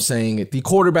offseason. I'm saying it. The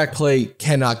quarterback play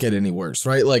cannot get any worse,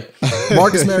 right? Like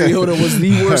Marcus Mariota was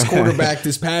the worst quarterback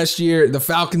this past year. The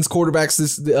Falcons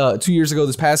quarterbacks 2 years ago,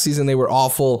 this past season, they were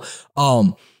awful.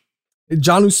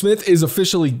 Jonnu Smith is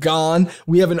officially gone.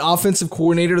 We have an offensive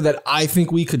coordinator that I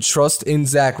think we could trust in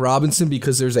Zach Robinson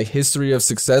because there's a history of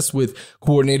success with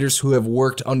coordinators who have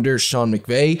worked under Sean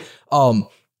McVay.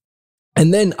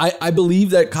 And then I believe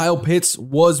that Kyle Pitts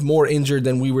was more injured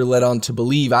than we were led on to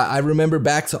believe. I remember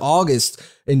back to August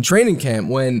in training camp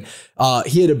when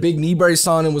he had a big knee brace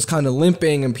on and was kind of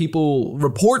limping, and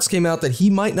reports came out that he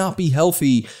might not be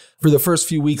healthy for the first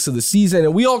few weeks of the season.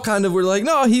 And we all kind of were like,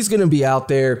 no, he's going to be out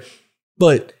there.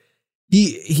 But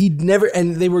he never,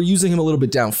 and they were using him a little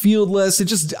bit downfield less. It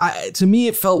just, to me,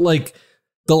 it felt like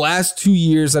the last 2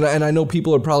 years, and I know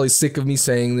people are probably sick of me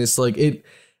saying this, like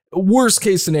worst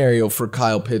case scenario for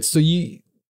Kyle Pitts. So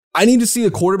I need to see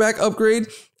a quarterback upgrade,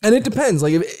 and it depends.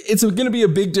 Like it's going to be a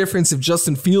big difference if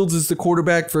Justin Fields is the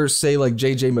quarterback versus say like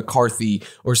JJ McCarthy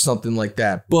or something like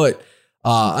that. But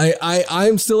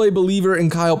I'm still a believer in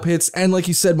Kyle Pitts, and like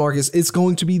you said, Marcus, it's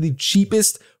going to be the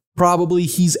cheapest probably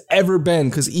he's ever been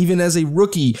because even as a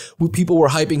rookie, people were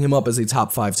hyping him up as a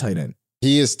top 5 tight end.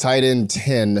 He is tight end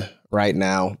 10 right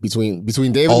now between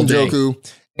David Njoku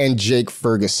and Jake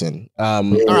Ferguson. All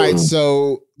right,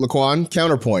 so Laquan,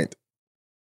 counterpoint.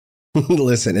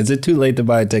 Listen, is it too late to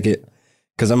buy a ticket?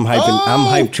 Because I'm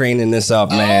hype training this up,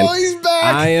 man. Oh, he's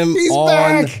back. I am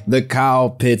on the Kyle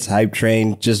Pitts hype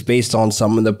train just based on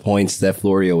some of the points that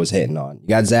Florio was hitting on. You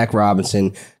got Zach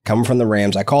Robinson coming from the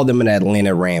Rams. I called them an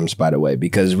Atlanta Rams, by the way,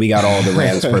 because we got all the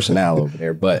Rams personnel over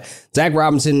there. But Zach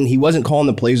Robinson, he wasn't calling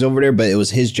the plays over there, but it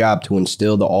was his job to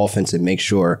instill the offense and make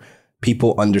sure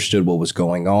people understood what was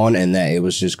going on and that it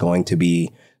was just going to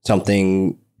be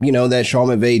something, that Sean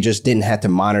McVay just didn't have to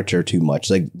monitor too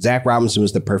much. Like Zach Robinson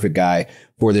was the perfect guy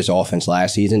for this offense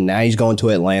last season. Now he's going to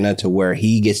Atlanta to where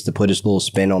he gets to put his little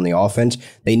spin on the offense.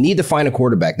 They need to find a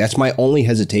quarterback. That's my only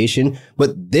hesitation.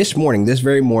 But this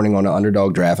very morning on the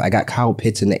underdog draft, I got Kyle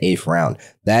Pitts in the 8th round.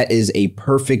 That is a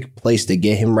perfect place to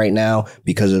get him right now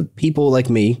because of people like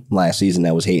me last season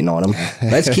that was hating on him.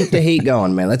 Let's keep the hate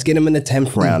going, man. Let's get him in the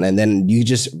 10th round. And then you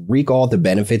just reap all the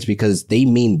benefits because they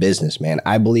mean business, man.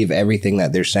 I believe everything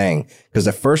that they're saying because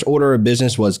the first order of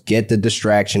business was get the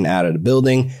distraction out of the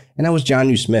building. And that was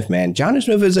Jonnu Smith, man. Jonnu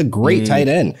Smith is a great tight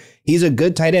end. He's a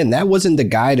good tight end. That wasn't the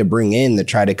guy to bring in to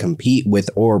try to compete with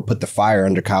or put the fire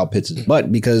under Kyle Pitts'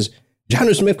 butt because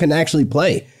Jonnu Smith can actually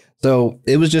play. So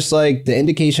it was just like the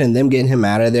indication of them getting him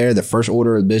out of there. The first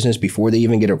order of business before they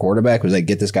even get a quarterback was like,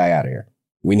 get this guy out of here.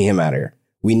 We need him out of here.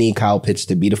 We need Kyle Pitts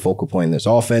to be the focal point in this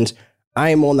offense. I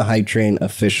am on the hype train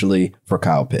officially for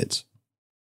Kyle Pitts.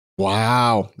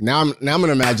 Wow. Now I'm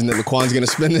gonna imagine that Laquan's gonna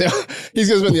spend he's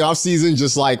gonna spend the offseason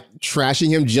just like trashing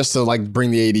him just to like bring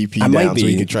the ADP down might be. so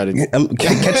he can try to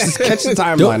catch the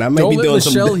timeline. I might Don't be let doing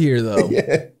Michelle some. here though.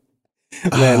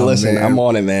 Man, Oh, listen, man. I'm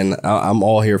on it, man. I'm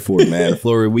all here for it, man.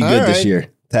 Flory, we good All this right. year.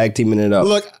 Tag teaming it up.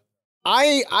 Look,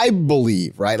 I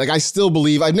believe, right? Like I still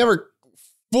believe. I've never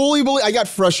fully believe. I got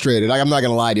frustrated. Like, I'm not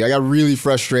gonna lie to you. I got really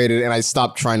frustrated, and I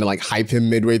stopped trying to like hype him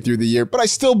midway through the year. But I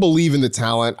still believe in the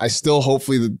talent. I still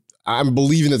I'm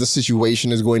believing that the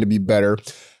situation is going to be better.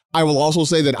 I will also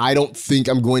say that I don't think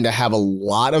I'm going to have a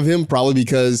lot of him, probably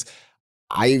because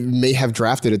I may have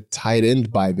drafted a tight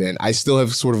end by then. I still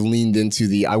have sort of leaned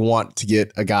into I want to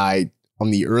get a guy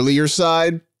on the earlier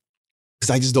side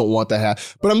because I just don't want that to happen.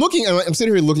 But I'm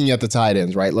sitting here looking at the tight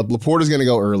ends, right? Laporta's going to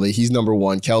go early. He's number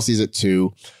 1. Kelsey's at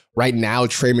 2. Right now,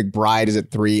 Trey McBride is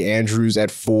at 3. Andrews at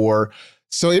 4.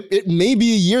 So it may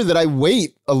be a year that I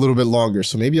wait a little bit longer.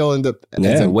 So maybe I'll end up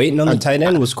Waiting on the tight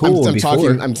end was cool.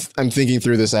 I'm thinking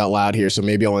through this out loud here. So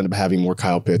maybe I'll end up having more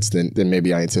Kyle Pitts than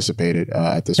maybe I anticipated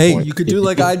at this Hey, point. you could do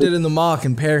like I did in the mock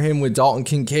and pair him with Dalton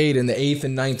Kincaid in the 8th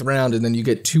and 9th round, and then you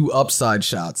get 2 upside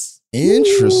shots.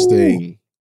 Interesting.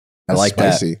 I like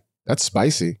spicy. that. That's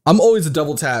spicy. I'm always a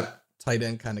double tap tight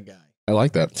end kind of guy. I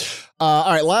like that.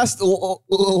 All right, last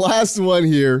one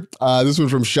here. This one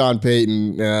from Sean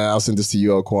Payton. I'll send this to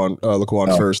you,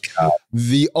 Laquan, first. God.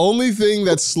 The only thing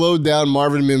that slowed down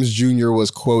Marvin Mims Jr.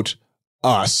 was, quote,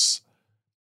 us.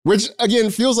 Which,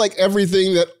 again, feels like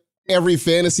everything that every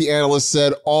fantasy analyst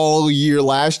said all year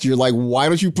last year. Like, why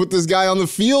don't you put this guy on the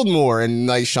field more? And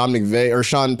like Sean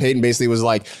Payton basically was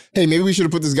like, hey, maybe we should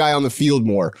have put this guy on the field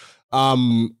more.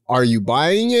 Are you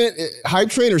buying it? Hype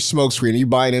train or smoke screen? Are you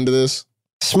buying into this?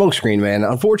 Smokescreen, man.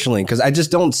 Unfortunately, because I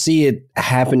just don't see it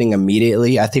happening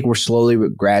immediately. I think we're slowly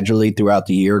but gradually throughout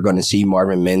the year going to see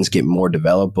Marvin Mims get more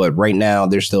developed. But right now,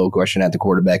 there's still a question at the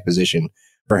quarterback position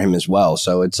for him as well.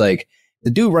 So it's like the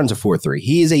dude runs a 4.3.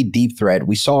 He is a deep threat.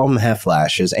 We saw him have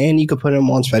flashes, and you could put him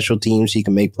on special teams. He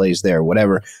can make plays there,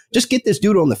 whatever. Just get this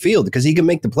dude on the field because he can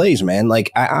make the plays, man.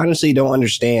 Like, I honestly don't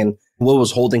understand what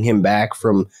was holding him back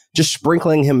from just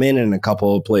sprinkling him in a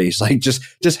couple of plays. Like, just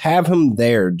have him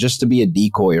there just to be a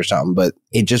decoy or something, but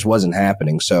it just wasn't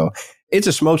happening. So it's a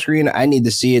smokescreen. I need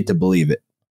to see it to believe it.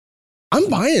 I'm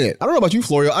buying it. I don't know about you,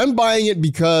 Florio. I'm buying it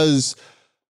because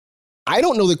I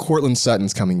don't know that Courtland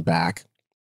Sutton's coming back.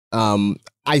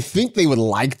 I think they would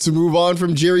like to move on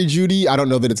from Jerry Jeudy. I don't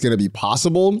know that it's going to be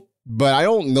possible, but I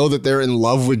don't know that they're in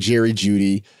love with Jerry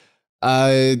Jeudy.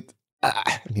 I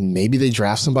mean, maybe they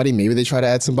draft somebody, maybe they try to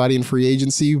add somebody in free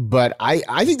agency, but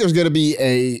I think there's going to be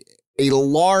a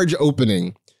large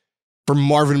opening for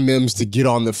Marvin Mims to get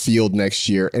on the field next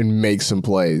year and make some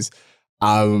plays.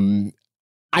 I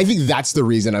think that's the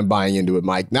reason I'm buying into it,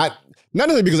 Mike. Not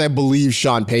only because I believe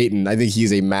Sean Payton. I think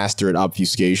he's a master at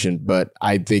obfuscation, but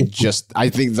I think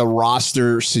the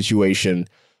roster situation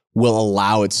will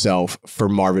allow itself for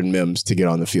Marvin Mims to get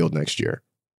on the field next year.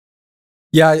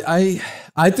 Yeah,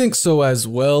 I think so as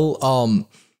well.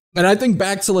 And I think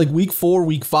back to like week 4,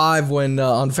 week 5, when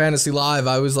on Fantasy Live,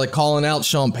 I was like calling out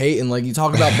Sean Payton. Like, you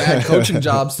talk about bad coaching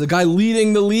jobs. The guy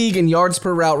leading the league in yards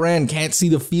per route ran can't see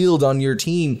the field on your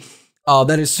team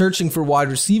that is searching for wide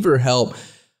receiver help.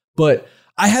 But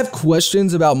I have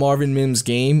questions about Marvin Mims'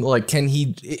 game. Like, can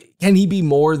he be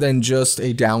more than just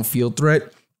a downfield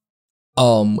threat?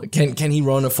 Can he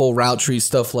run a full route tree,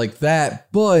 stuff like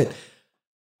that? But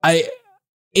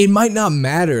it might not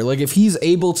matter. Like, if he's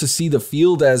able to see the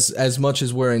field as much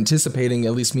as we're anticipating,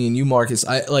 at least me and you, Marcus,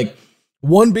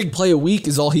 one big play a week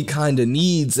is all he kind of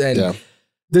needs. And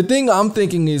the thing I'm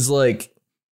thinking is, like,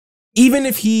 even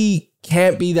if he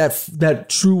can't be that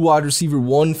true wide receiver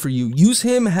 1 for you, use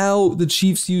him how the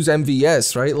Chiefs use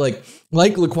MVS, right? Like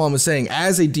Laquan was saying,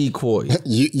 as a decoy.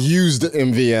 Used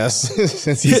MVS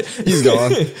since he's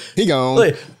gone. He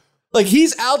gone. Like,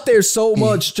 he's out there so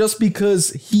much just because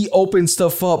he opens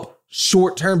stuff up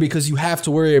short term, because you have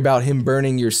to worry about him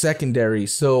burning your secondary.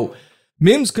 So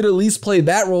Mims could at least play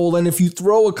that role. And if you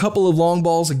throw a couple of long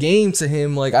balls a game to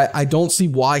him, like, I don't see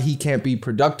why he can't be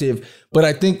productive. But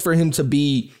I think for him to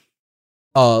be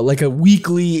like a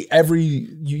weekly,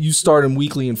 you start him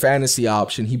weekly in fantasy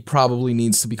option, he probably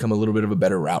needs to become a little bit of a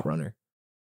better route runner.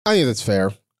 I think that's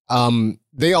fair.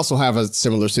 They also have a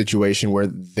similar situation where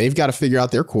they've got to figure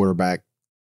out their quarterback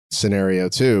scenario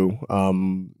too.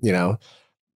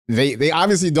 They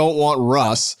obviously don't want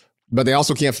Russ, but they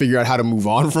also can't figure out how to move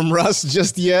on from Russ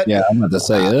just yet. Yeah, I'm about to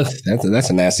say that's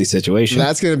a nasty situation.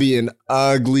 That's going to be an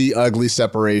ugly, ugly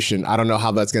separation. I don't know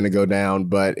how that's going to go down,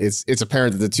 but it's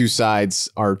apparent that the two sides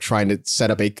are trying to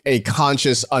set up a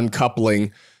conscious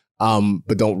uncoupling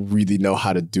but don't really know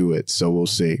how to do it. So we'll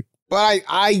see. But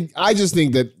I just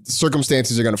think that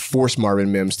circumstances are going to force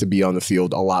Marvin Mims to be on the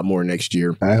field a lot more next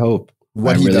year. I hope.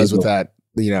 What he does with that,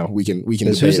 we can.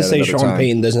 Who's to say Sean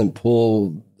Payton doesn't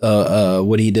pull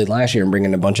what he did last year and bring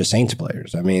in a bunch of Saints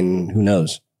players? I mean, who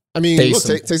knows? I mean, look,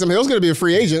 Taysom Hill's going to be a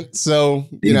free agent, so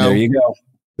there you go.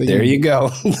 There you go.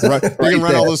 They can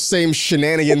run all those same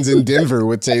shenanigans in Denver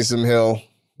with Taysom Hill.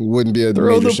 Wouldn't be a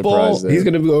major surprise there. He's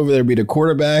going to go over there, be the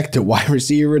quarterback, the wide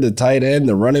receiver, the tight end,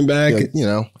 the running back.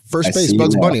 Yeah, first base,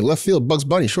 Bugs Bunny. Left field, Bugs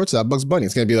Bunny. Shortstop, Bugs Bunny.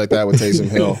 It's going to be like that with Taysom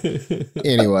Hill.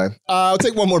 Anyway, I'll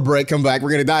take one more break, come back. We're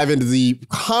going to dive into the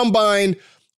combine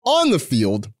on the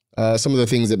field. Some of the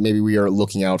things that maybe we are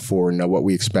looking out for and what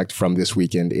we expect from this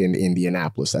weekend in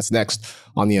Indianapolis. That's next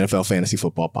on the NFL Fantasy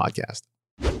Football Podcast.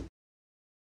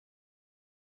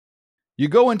 You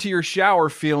go into your shower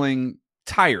feeling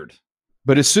tired,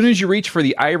 but as soon as you reach for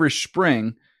the Irish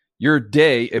Spring, your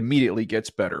day immediately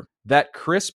gets better. That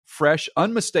crisp, fresh,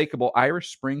 unmistakable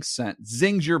Irish Spring scent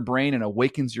zings your brain and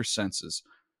awakens your senses.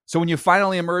 So when you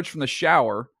finally emerge from the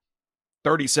shower,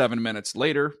 37 minutes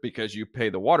later, because you pay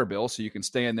the water bill so you can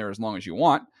stay in there as long as you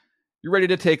want, you're ready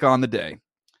to take on the day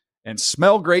and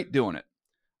smell great doing it.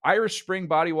 Irish Spring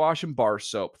Body Wash and Bar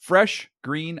Soap. Fresh,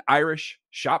 green, Irish.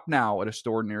 Shop now at a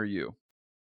store near you.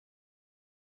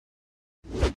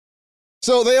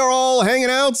 So they are all hanging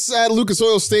out at Lucas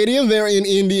Oil Stadium. They're in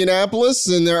Indianapolis,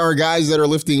 and there are guys that are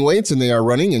lifting weights, and they are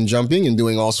running and jumping and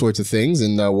doing all sorts of things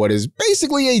in what is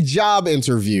basically a job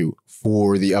interview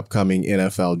for the upcoming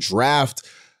NFL draft.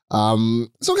 So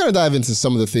we're going to dive into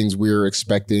some of the things we're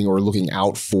expecting or looking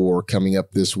out for coming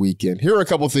up this weekend. Here are a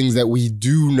couple of things that we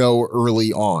do know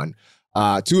early on.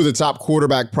 Two of the top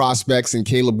quarterback prospects in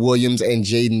Caleb Williams and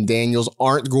Jaden Daniels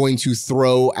aren't going to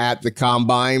throw at the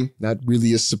combine. Not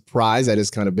really a surprise. That has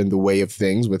kind of been the way of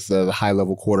things with the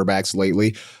high-level quarterbacks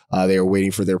lately. They are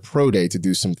waiting for their pro day to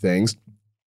do some things.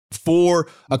 For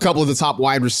a couple of the top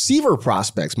wide receiver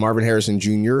prospects, Marvin Harrison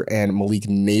Jr. and Malik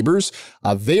Neighbors,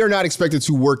 they are not expected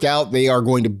to work out. They are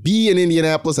going to be in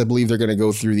Indianapolis. I believe they're going to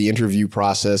go through the interview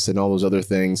process and all those other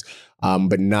things,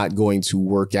 but not going to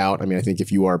work out. I mean, I think if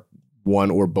you are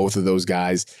one or both of those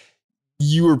guys,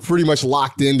 you are pretty much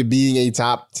locked into being a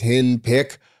top 10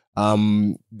 pick.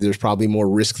 There's probably more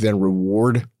risk than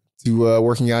reward to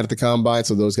working out at the combine.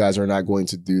 So those guys are not going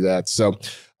to do that. So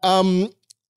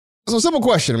simple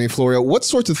question. I mean, Florio, what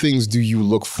sorts of things do you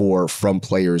look for from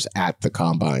players at the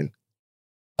combine?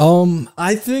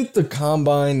 I think the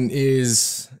combine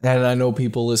is, and I know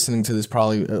people listening to this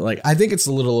probably I think it's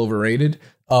a little overrated.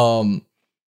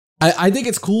 I think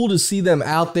it's cool to see them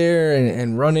out there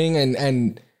and running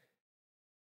and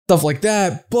stuff like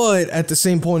that. But at the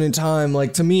same point in time,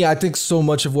 to me, I think so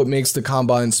much of what makes the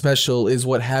combine special is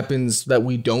what happens that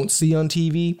we don't see on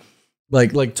TV.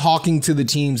 Like talking to the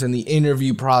teams and the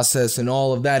interview process and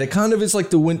all of that. It kind of is like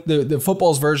the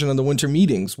football's version of the winter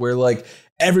meetings where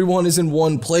everyone is in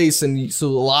one place. And so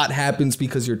a lot happens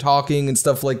because you're talking and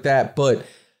stuff like that. But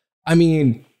I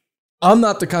mean, I'm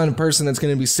not the kind of person that's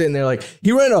going to be sitting there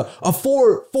he ran a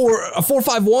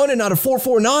 4.51 and not a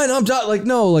 4.49. I'm just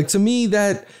no, to me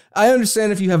that I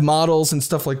understand if you have models and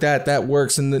stuff like that, that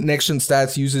works. And the Next Gen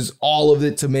Stats uses all of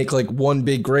it to make one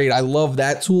big grade. I love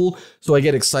that tool. So I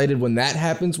get excited when that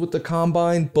happens with the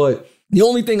combine. But the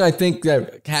only thing I think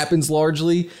that happens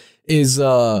largely is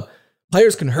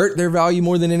players can hurt their value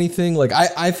more than anything.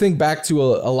 I think back to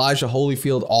Elijah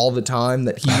Holyfield all the time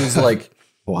that he was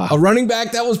wow. A running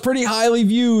back that was pretty highly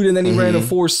viewed, and then he ran a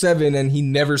 4.7, and he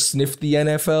never sniffed the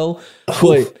NFL.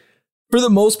 But for the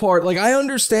most part, I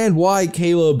understand why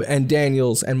Caleb and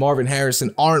Daniels and Marvin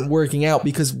Harrison aren't working out,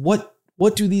 because what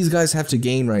do these guys have to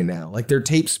gain right now? Their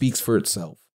tape speaks for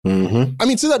itself. Mm-hmm. I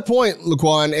mean, to that point,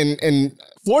 Laquan, and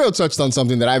Florio touched on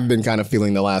something that I've been kind of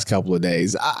feeling the last couple of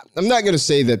days. I'm not going to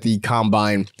say that the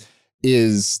combine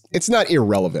it's not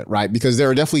irrelevant, right? Because there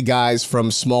are definitely guys from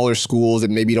smaller schools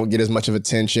that maybe don't get as much of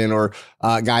attention, or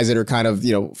guys that are kind of,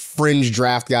 fringe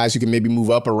draft guys who can maybe move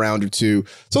up a round or two.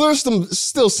 So there's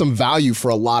still some value for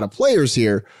a lot of players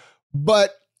here.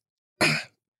 But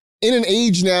in an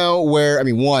age now where, I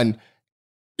mean, one,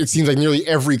 it seems like nearly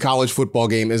every college football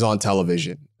game is on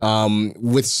television.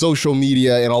 With social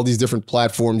media and all these different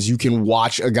platforms, you can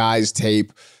watch a guy's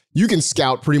tape. You can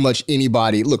scout pretty much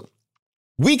anybody. Look,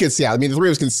 we could scout. I mean, the three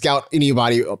of us can scout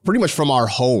anybody pretty much from our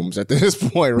homes at this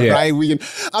point, right? Yeah.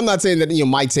 I'm not saying that,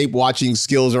 my tape watching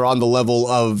skills are on the level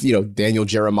of, Daniel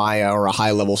Jeremiah or a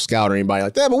high level scout or anybody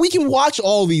like that, but we can watch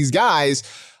all these guys.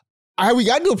 We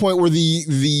got to a point where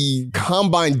the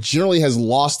combine generally has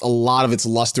lost a lot of its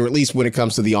luster, at least when it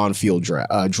comes to the on-field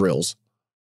drills.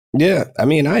 Yeah, I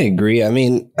mean, I agree. I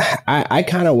mean, I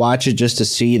kind of watch it just to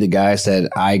see the guys that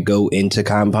I go into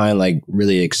combine like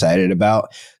really excited about,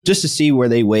 just to see where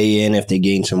they weigh in, if they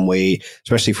gain some weight,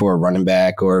 especially for a running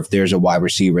back, or if there's a wide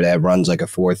receiver that runs like a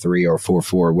 4.3 or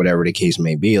 4.4, whatever the case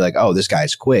may be. Like, oh, this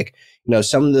guy's quick. You know,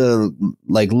 some of the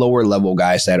like lower level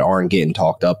guys that aren't getting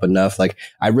talked up enough. Like,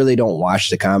 I really don't watch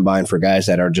the combine for guys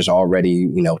that are just already,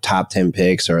 you know, top 10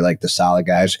 picks or like the solid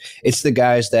guys. It's the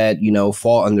guys that, you know,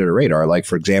 fall under the radar. Like,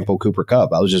 for example, Cooper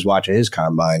Kupp. I was just watching his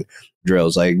combine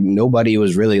drills. Like, nobody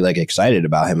was really like excited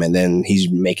about him. And then he's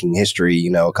making history, you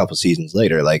know, a couple seasons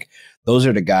later. Like, those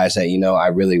are the guys that, you know, I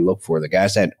really look for, the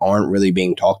guys that aren't really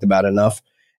being talked about enough.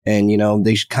 And, you know,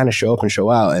 they kind of show up and show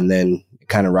out, and then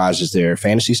kind of rises their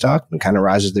fantasy stock and kind of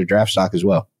rises their draft stock as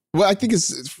well. Well, I think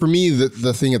it's, for me,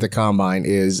 the thing at the combine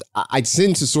is I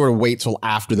tend to sort of wait till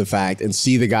after the fact and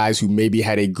see the guys who maybe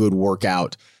had a good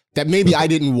workout that maybe I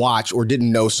didn't watch or didn't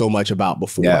know so much about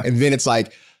before. Yeah. And then it's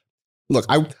like, look,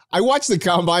 I watch the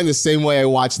combine the same way I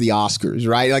watch the Oscars,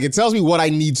 right? Like, it tells me what I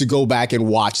need to go back and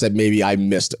watch that maybe I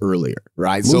missed earlier,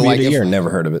 right? Movie so like, of the year, never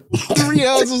heard of it. You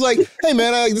know, it's just like, hey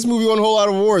man, I like this movie won a whole lot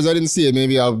of awards. I didn't see it.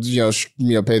 Maybe I'll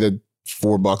pay the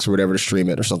 $4 or whatever to stream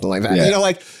it or something like that. Yeah. You know,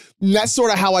 like, that's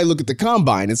sort of how I look at the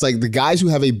combine. It's like the guys who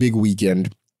have a big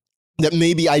weekend that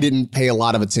maybe I didn't pay a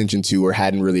lot of attention to or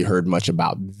hadn't really heard much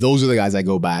about. Those are the guys I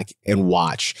go back and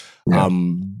watch. Yeah.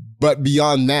 But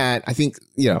beyond that, I think,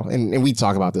 you know, and we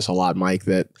talk about this a lot, Mike,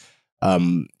 that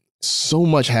so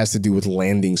much has to do with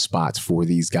landing spots for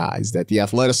these guys, that the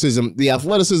athleticism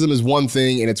is one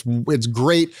thing, and it's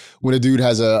great when a dude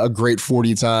has a great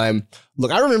 40 time.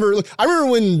 Look, I remember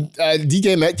when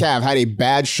DK Metcalf had a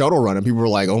bad shuttle run and people were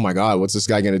like, oh my God, what's this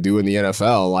guy going to do in the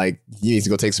NFL? Like, he needs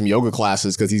to go take some yoga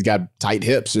classes because he's got tight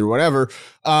hips or whatever.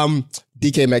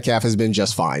 DK Metcalf has been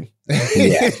just fine in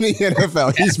the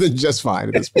NFL. He's been just fine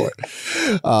at this point.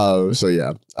 So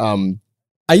yeah.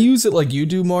 I use it like you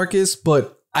do, Marcus,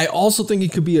 but I also think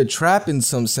it could be a trap in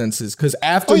some senses, because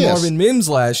after Marvin Mims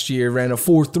last year ran a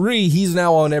 4.3, he's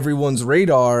now on everyone's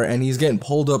radar and he's getting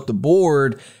pulled up the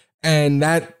board, and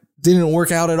that didn't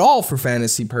work out at all for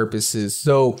fantasy purposes.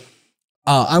 So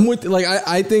I'm with, like,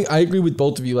 I think I agree with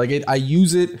both of you. Like, I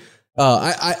use it.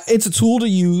 It's a tool to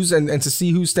use and to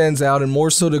see who stands out, and more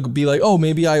so to be like, oh,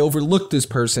 maybe I overlooked this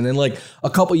person. And like a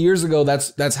couple years ago,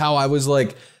 that's how I was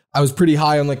like, I was pretty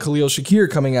high on like Khalil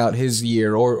Shakir coming out his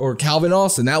year, or Calvin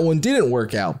Austin. That one didn't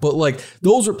work out. But like,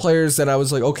 those are players that I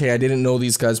was like, okay, I didn't know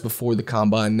these guys before the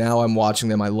combine. Now I'm watching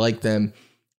them. I like them.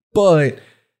 But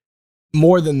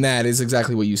more than that is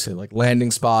exactly what you said. Like,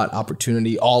 landing spot,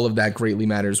 opportunity, all of that greatly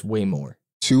matters way more.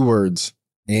 2 words: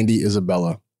 Andy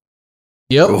Isabella.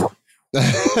 Yep.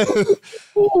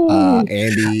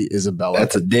 Andy Isabella.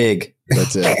 That's a dig.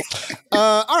 That's it.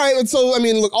 All right. And so, I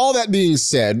mean, look, all that being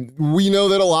said, we know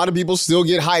that a lot of people still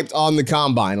get hyped on the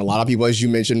combine. A lot of people, as you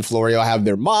mentioned, Florio, have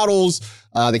their models.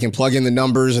 They can plug in the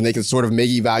numbers and they can sort of make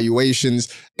evaluations.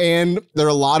 And there are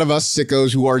a lot of us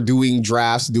sickos who are doing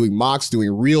drafts, doing mocks,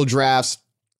 doing real drafts.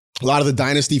 A lot of the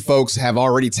dynasty folks have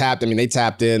already tapped. I mean, they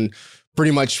tapped in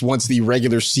pretty much once the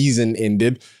regular season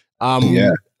ended.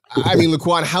 Yeah. I mean,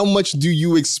 Laquan, how much do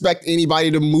you expect anybody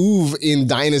to move in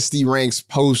dynasty ranks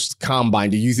post combine?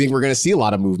 Do you think we're going to see a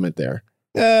lot of movement there?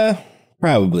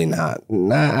 Probably not.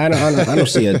 I don't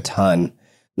see a ton.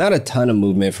 Not a ton of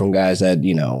movement from guys that,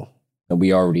 you know, that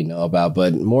we already know about,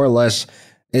 but more or less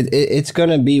it's going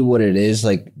to be what it is.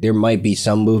 Like, there might be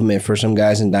some movement for some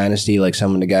guys in dynasty, like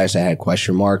some of the guys that had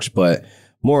question marks, but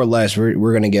more or less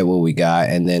we're going to get what we got.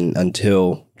 And then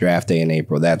until draft day in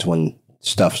April, that's when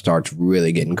stuff starts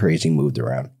really getting crazy moved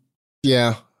around.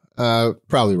 Yeah,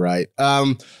 probably right.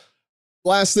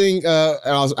 Last thing,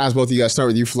 I'll ask both of you guys, start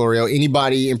with you, Florio.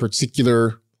 Anybody in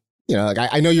particular, you know, like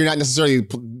I know you're not necessarily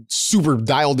super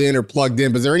dialed in or plugged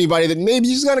in, but is there anybody that maybe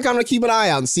you just got to kind of keep an eye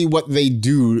out and see what they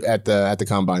do at the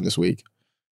combine this week?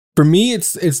 For me,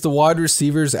 it's the wide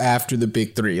receivers after the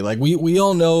big 3. Like, we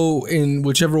all know, in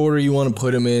whichever order you want to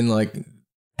put them in, like,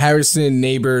 Harrison,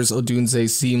 Neighbors, Odunze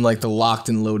seem like the locked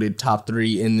and loaded top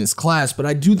 3 in this class, but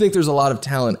I do think there's a lot of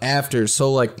talent after.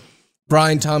 So like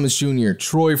Brian Thomas Jr.,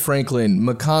 Troy Franklin,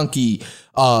 McConkey,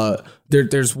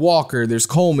 there's Walker, there's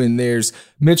Coleman, there's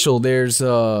Mitchell, there's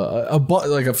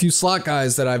a few slot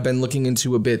guys that I've been looking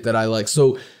into a bit that I like.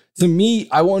 So to me,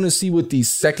 I want to see what these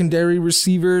secondary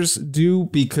receivers do,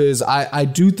 because I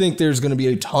do think there's going to be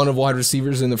a ton of wide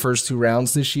receivers in the first 2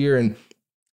 rounds this year, and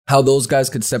how those guys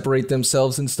could separate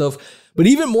themselves and stuff. But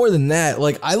even more than that,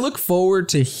 like, I look forward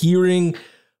to hearing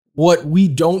what we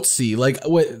don't see. Like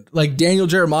Daniel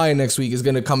Jeremiah next week is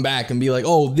going to come back and be like,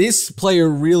 oh, this player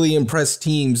really impressed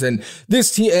teams and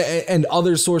this team and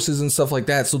other sources and stuff like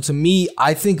that. So to me,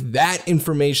 I think that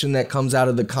information that comes out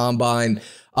of the combine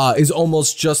is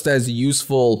almost just as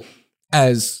useful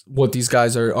as what these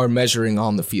guys are measuring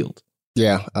on the field.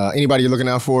 Yeah. Anybody you're looking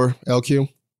out for, LQ?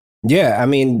 Yeah, I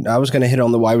mean, I was going to hit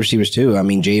on the wide receivers too. I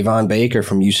mean, Javon Baker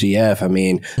from UCF. I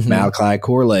mean, Malachi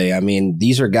Corley. I mean,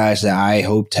 these are guys that I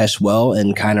hope test well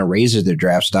and kind of raises their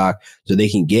draft stock so they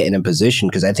can get in a position,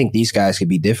 because I think these guys could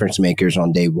be difference makers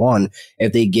on day one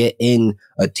if they get in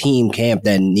a team camp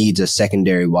that needs a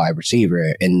secondary wide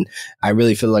receiver. And I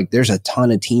really feel like there's a ton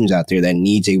of teams out there that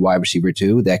needs a wide receiver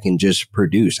too that can just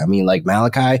produce. I mean, like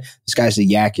Malachi, this guy's a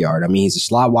yak yard. I mean, he's a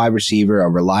slot wide receiver, a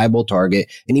reliable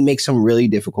target, and he makes some really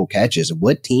difficult catches.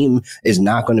 What team is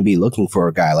not going to be looking for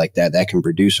a guy like that can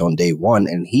produce on day one?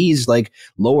 And he's like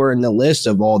lower in the list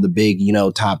of all the big,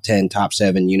 top 10, top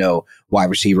 7, wide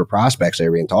receiver prospects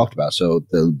that we talked about. So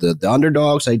the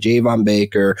underdogs like Javon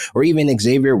Baker or even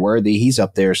Xavier Worthy, he's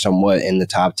up there somewhat in the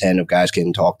top 10 of guys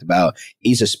getting talked about.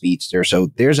 He's a speedster. So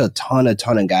there's a ton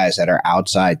of guys that are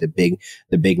outside the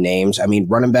big names. I mean,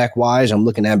 running back wise, I'm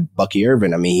looking at Bucky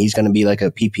Irvin. I mean, he's going to be like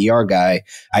a PPR guy.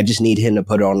 I just need him to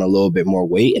put on a little bit more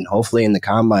weight, and hopefully in the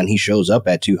combine he shows up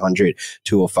at 200,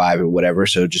 205 or whatever.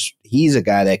 So just he's a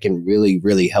guy that can really,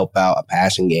 really help out a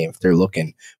passing game if they're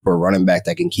looking for a running back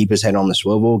that can keep his head on the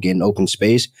swivel, get in open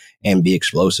space, and be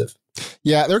explosive.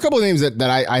 Yeah, there are a couple of names that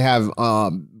I have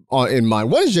in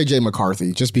mind. One is JJ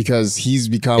McCarthy, just because he's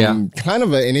become kind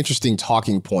of an interesting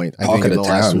talking point, I think, in the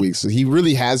last week. So he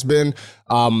really has been.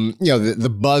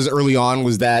 The buzz early on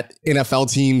was that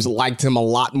NFL teams liked him a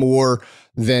lot more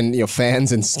than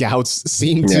fans and scouts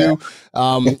seem to.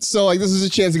 So like this is a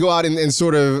chance to go out and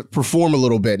sort of perform a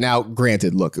little bit. Now,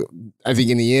 granted, look, I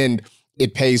think in the end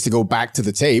it pays to go back to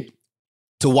the tape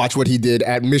to watch what he did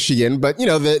at Michigan. But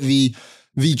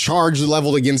the charge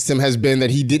leveled against him has been that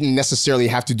he didn't necessarily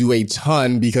have to do a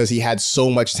ton because he had so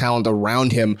much talent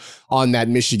around him on that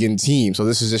Michigan team. So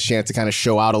this is a chance to kind of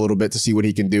show out a little bit to see what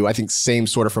he can do. I think same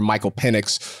sort of for Michael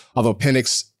Penix, although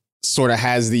Penix sort of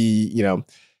has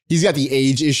he's got the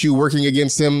age issue working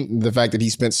against him. The fact that he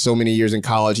spent so many years in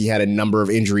college, he had a number of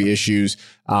injury issues.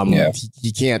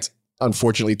 He can't,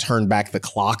 unfortunately, turn back the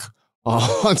clock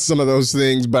on some of those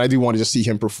things, but I do want to just see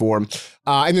him perform.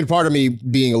 And then part of me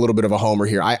being a little bit of a homer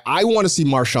here, I want to see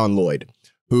Marshawn Lloyd,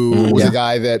 who was a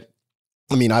guy that,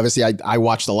 I mean, obviously I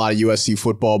watched a lot of USC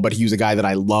football, but he was a guy that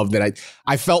I loved, that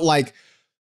I felt like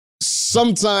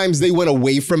sometimes they went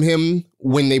away from him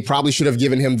when they probably should have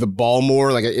given him the ball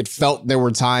more. Like it felt there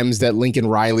were times that Lincoln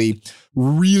Riley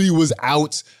really was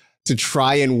out to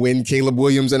try and win Caleb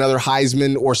Williams another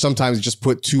Heisman, or sometimes just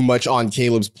put too much on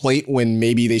Caleb's plate when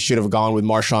maybe they should have gone with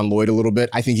Marshawn Lloyd a little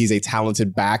bit. I think he's a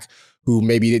talented back who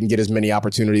maybe didn't get as many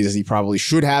opportunities as he probably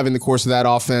should have in the course of that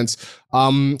offense. So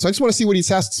I just want to see what he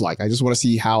tests like. I just want to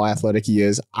see how athletic he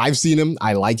is. I've seen him.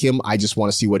 I like him. I just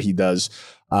want to see what he does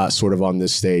sort of on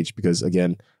this stage, because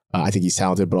again, I think he's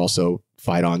talented, but also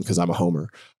fight on because I'm a homer.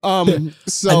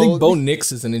 So I think Bo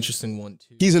Nix is an interesting one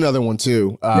too. He's another one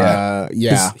too.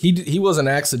 He wasn't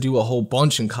asked to do a whole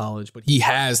bunch in college, but he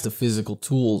has the physical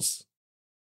tools.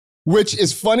 Which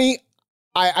is funny.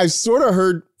 I've sort of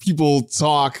heard people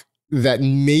talk that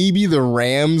maybe the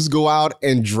Rams go out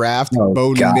and draft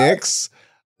Bo Nix.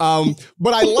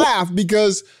 But I laugh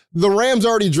because the Rams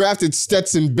already drafted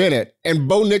Stetson Bennett, and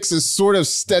Bo Nix is sort of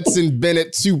Stetson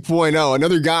Bennett 2.0,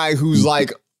 another guy who's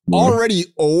like already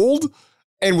old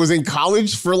and was in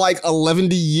college for like 11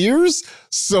 years.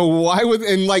 So why would,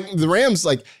 and like the Rams,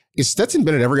 like, is Stetson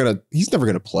Bennett he's never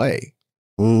going to play?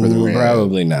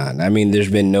 Probably not. I mean,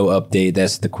 there's been no update.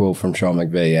 That's the quote from Sean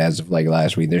McVay as of like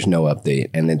last week. There's no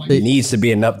update, and it needs to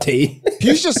be an update.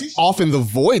 He's just off in the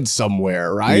void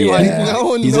somewhere, right? Yeah. Like no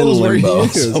one knows where he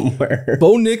is. Somewhere.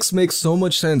 Bo Nix makes so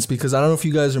much sense because I don't know if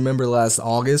you guys remember last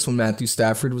August when Matthew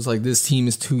Stafford was like, "This team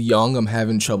is too young. I'm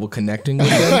having trouble connecting with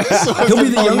them." He'll be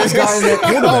the youngest guy in that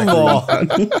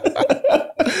quarterback.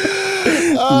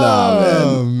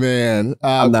 Oh man,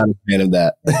 I'm not a fan of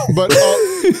that. But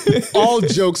all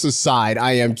jokes aside,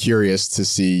 I am curious to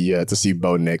see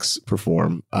Bo Nix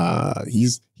perform.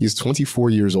 He's 24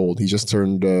 years old. He just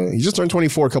turned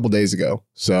 24 a couple days ago.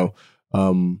 So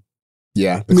the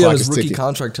clock is rookie ticking.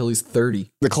 Contract till he's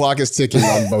 30. The clock is ticking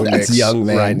on Bo Nix. That's young,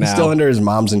 man. Right now. He's still under his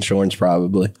mom's insurance,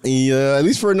 probably. At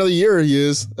least for another year, he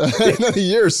is. Another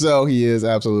year or so, he is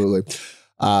absolutely.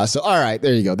 So all right,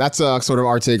 there you go. That's sort of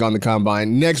our take on the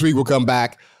combine. Next week we'll come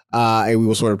back. And we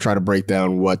will sort of try to break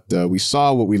down what we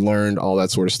saw, what we learned, all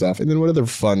that sort of stuff. And then what other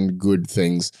fun, good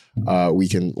things we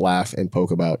can laugh and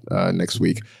poke about next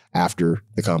week after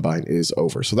the combine is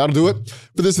over. So that'll do it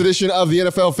for this edition of the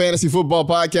NFL Fantasy Football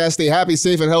Podcast. Stay happy,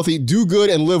 safe, and healthy. Do good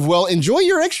and live well. Enjoy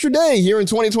your extra day here in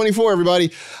 2024,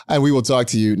 everybody. And we will talk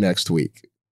to you next week.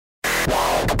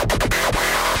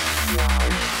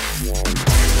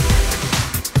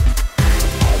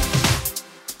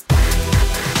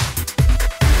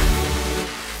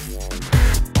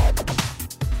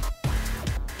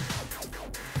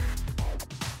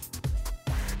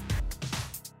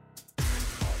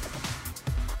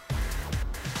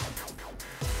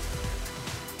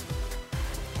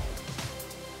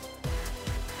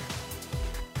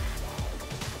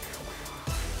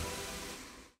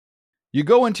 You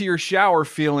go into your shower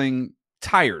feeling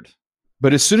tired,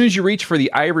 but as soon as you reach for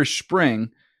the Irish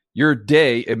Spring, your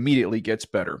day immediately gets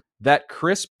better. That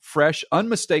crisp, fresh,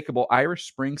 unmistakable Irish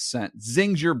Spring scent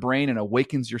zings your brain and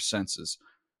awakens your senses.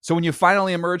 So when you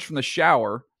finally emerge from the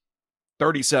shower,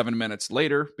 37 minutes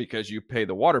later, because you pay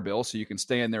the water bill so you can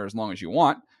stay in there as long as you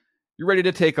want, you're ready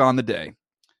to take on the day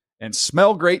and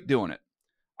smell great doing it.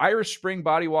 Irish Spring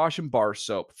Body Wash and Bar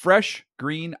Soap. Fresh,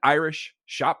 green, Irish.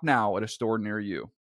 Shop now at a store near you.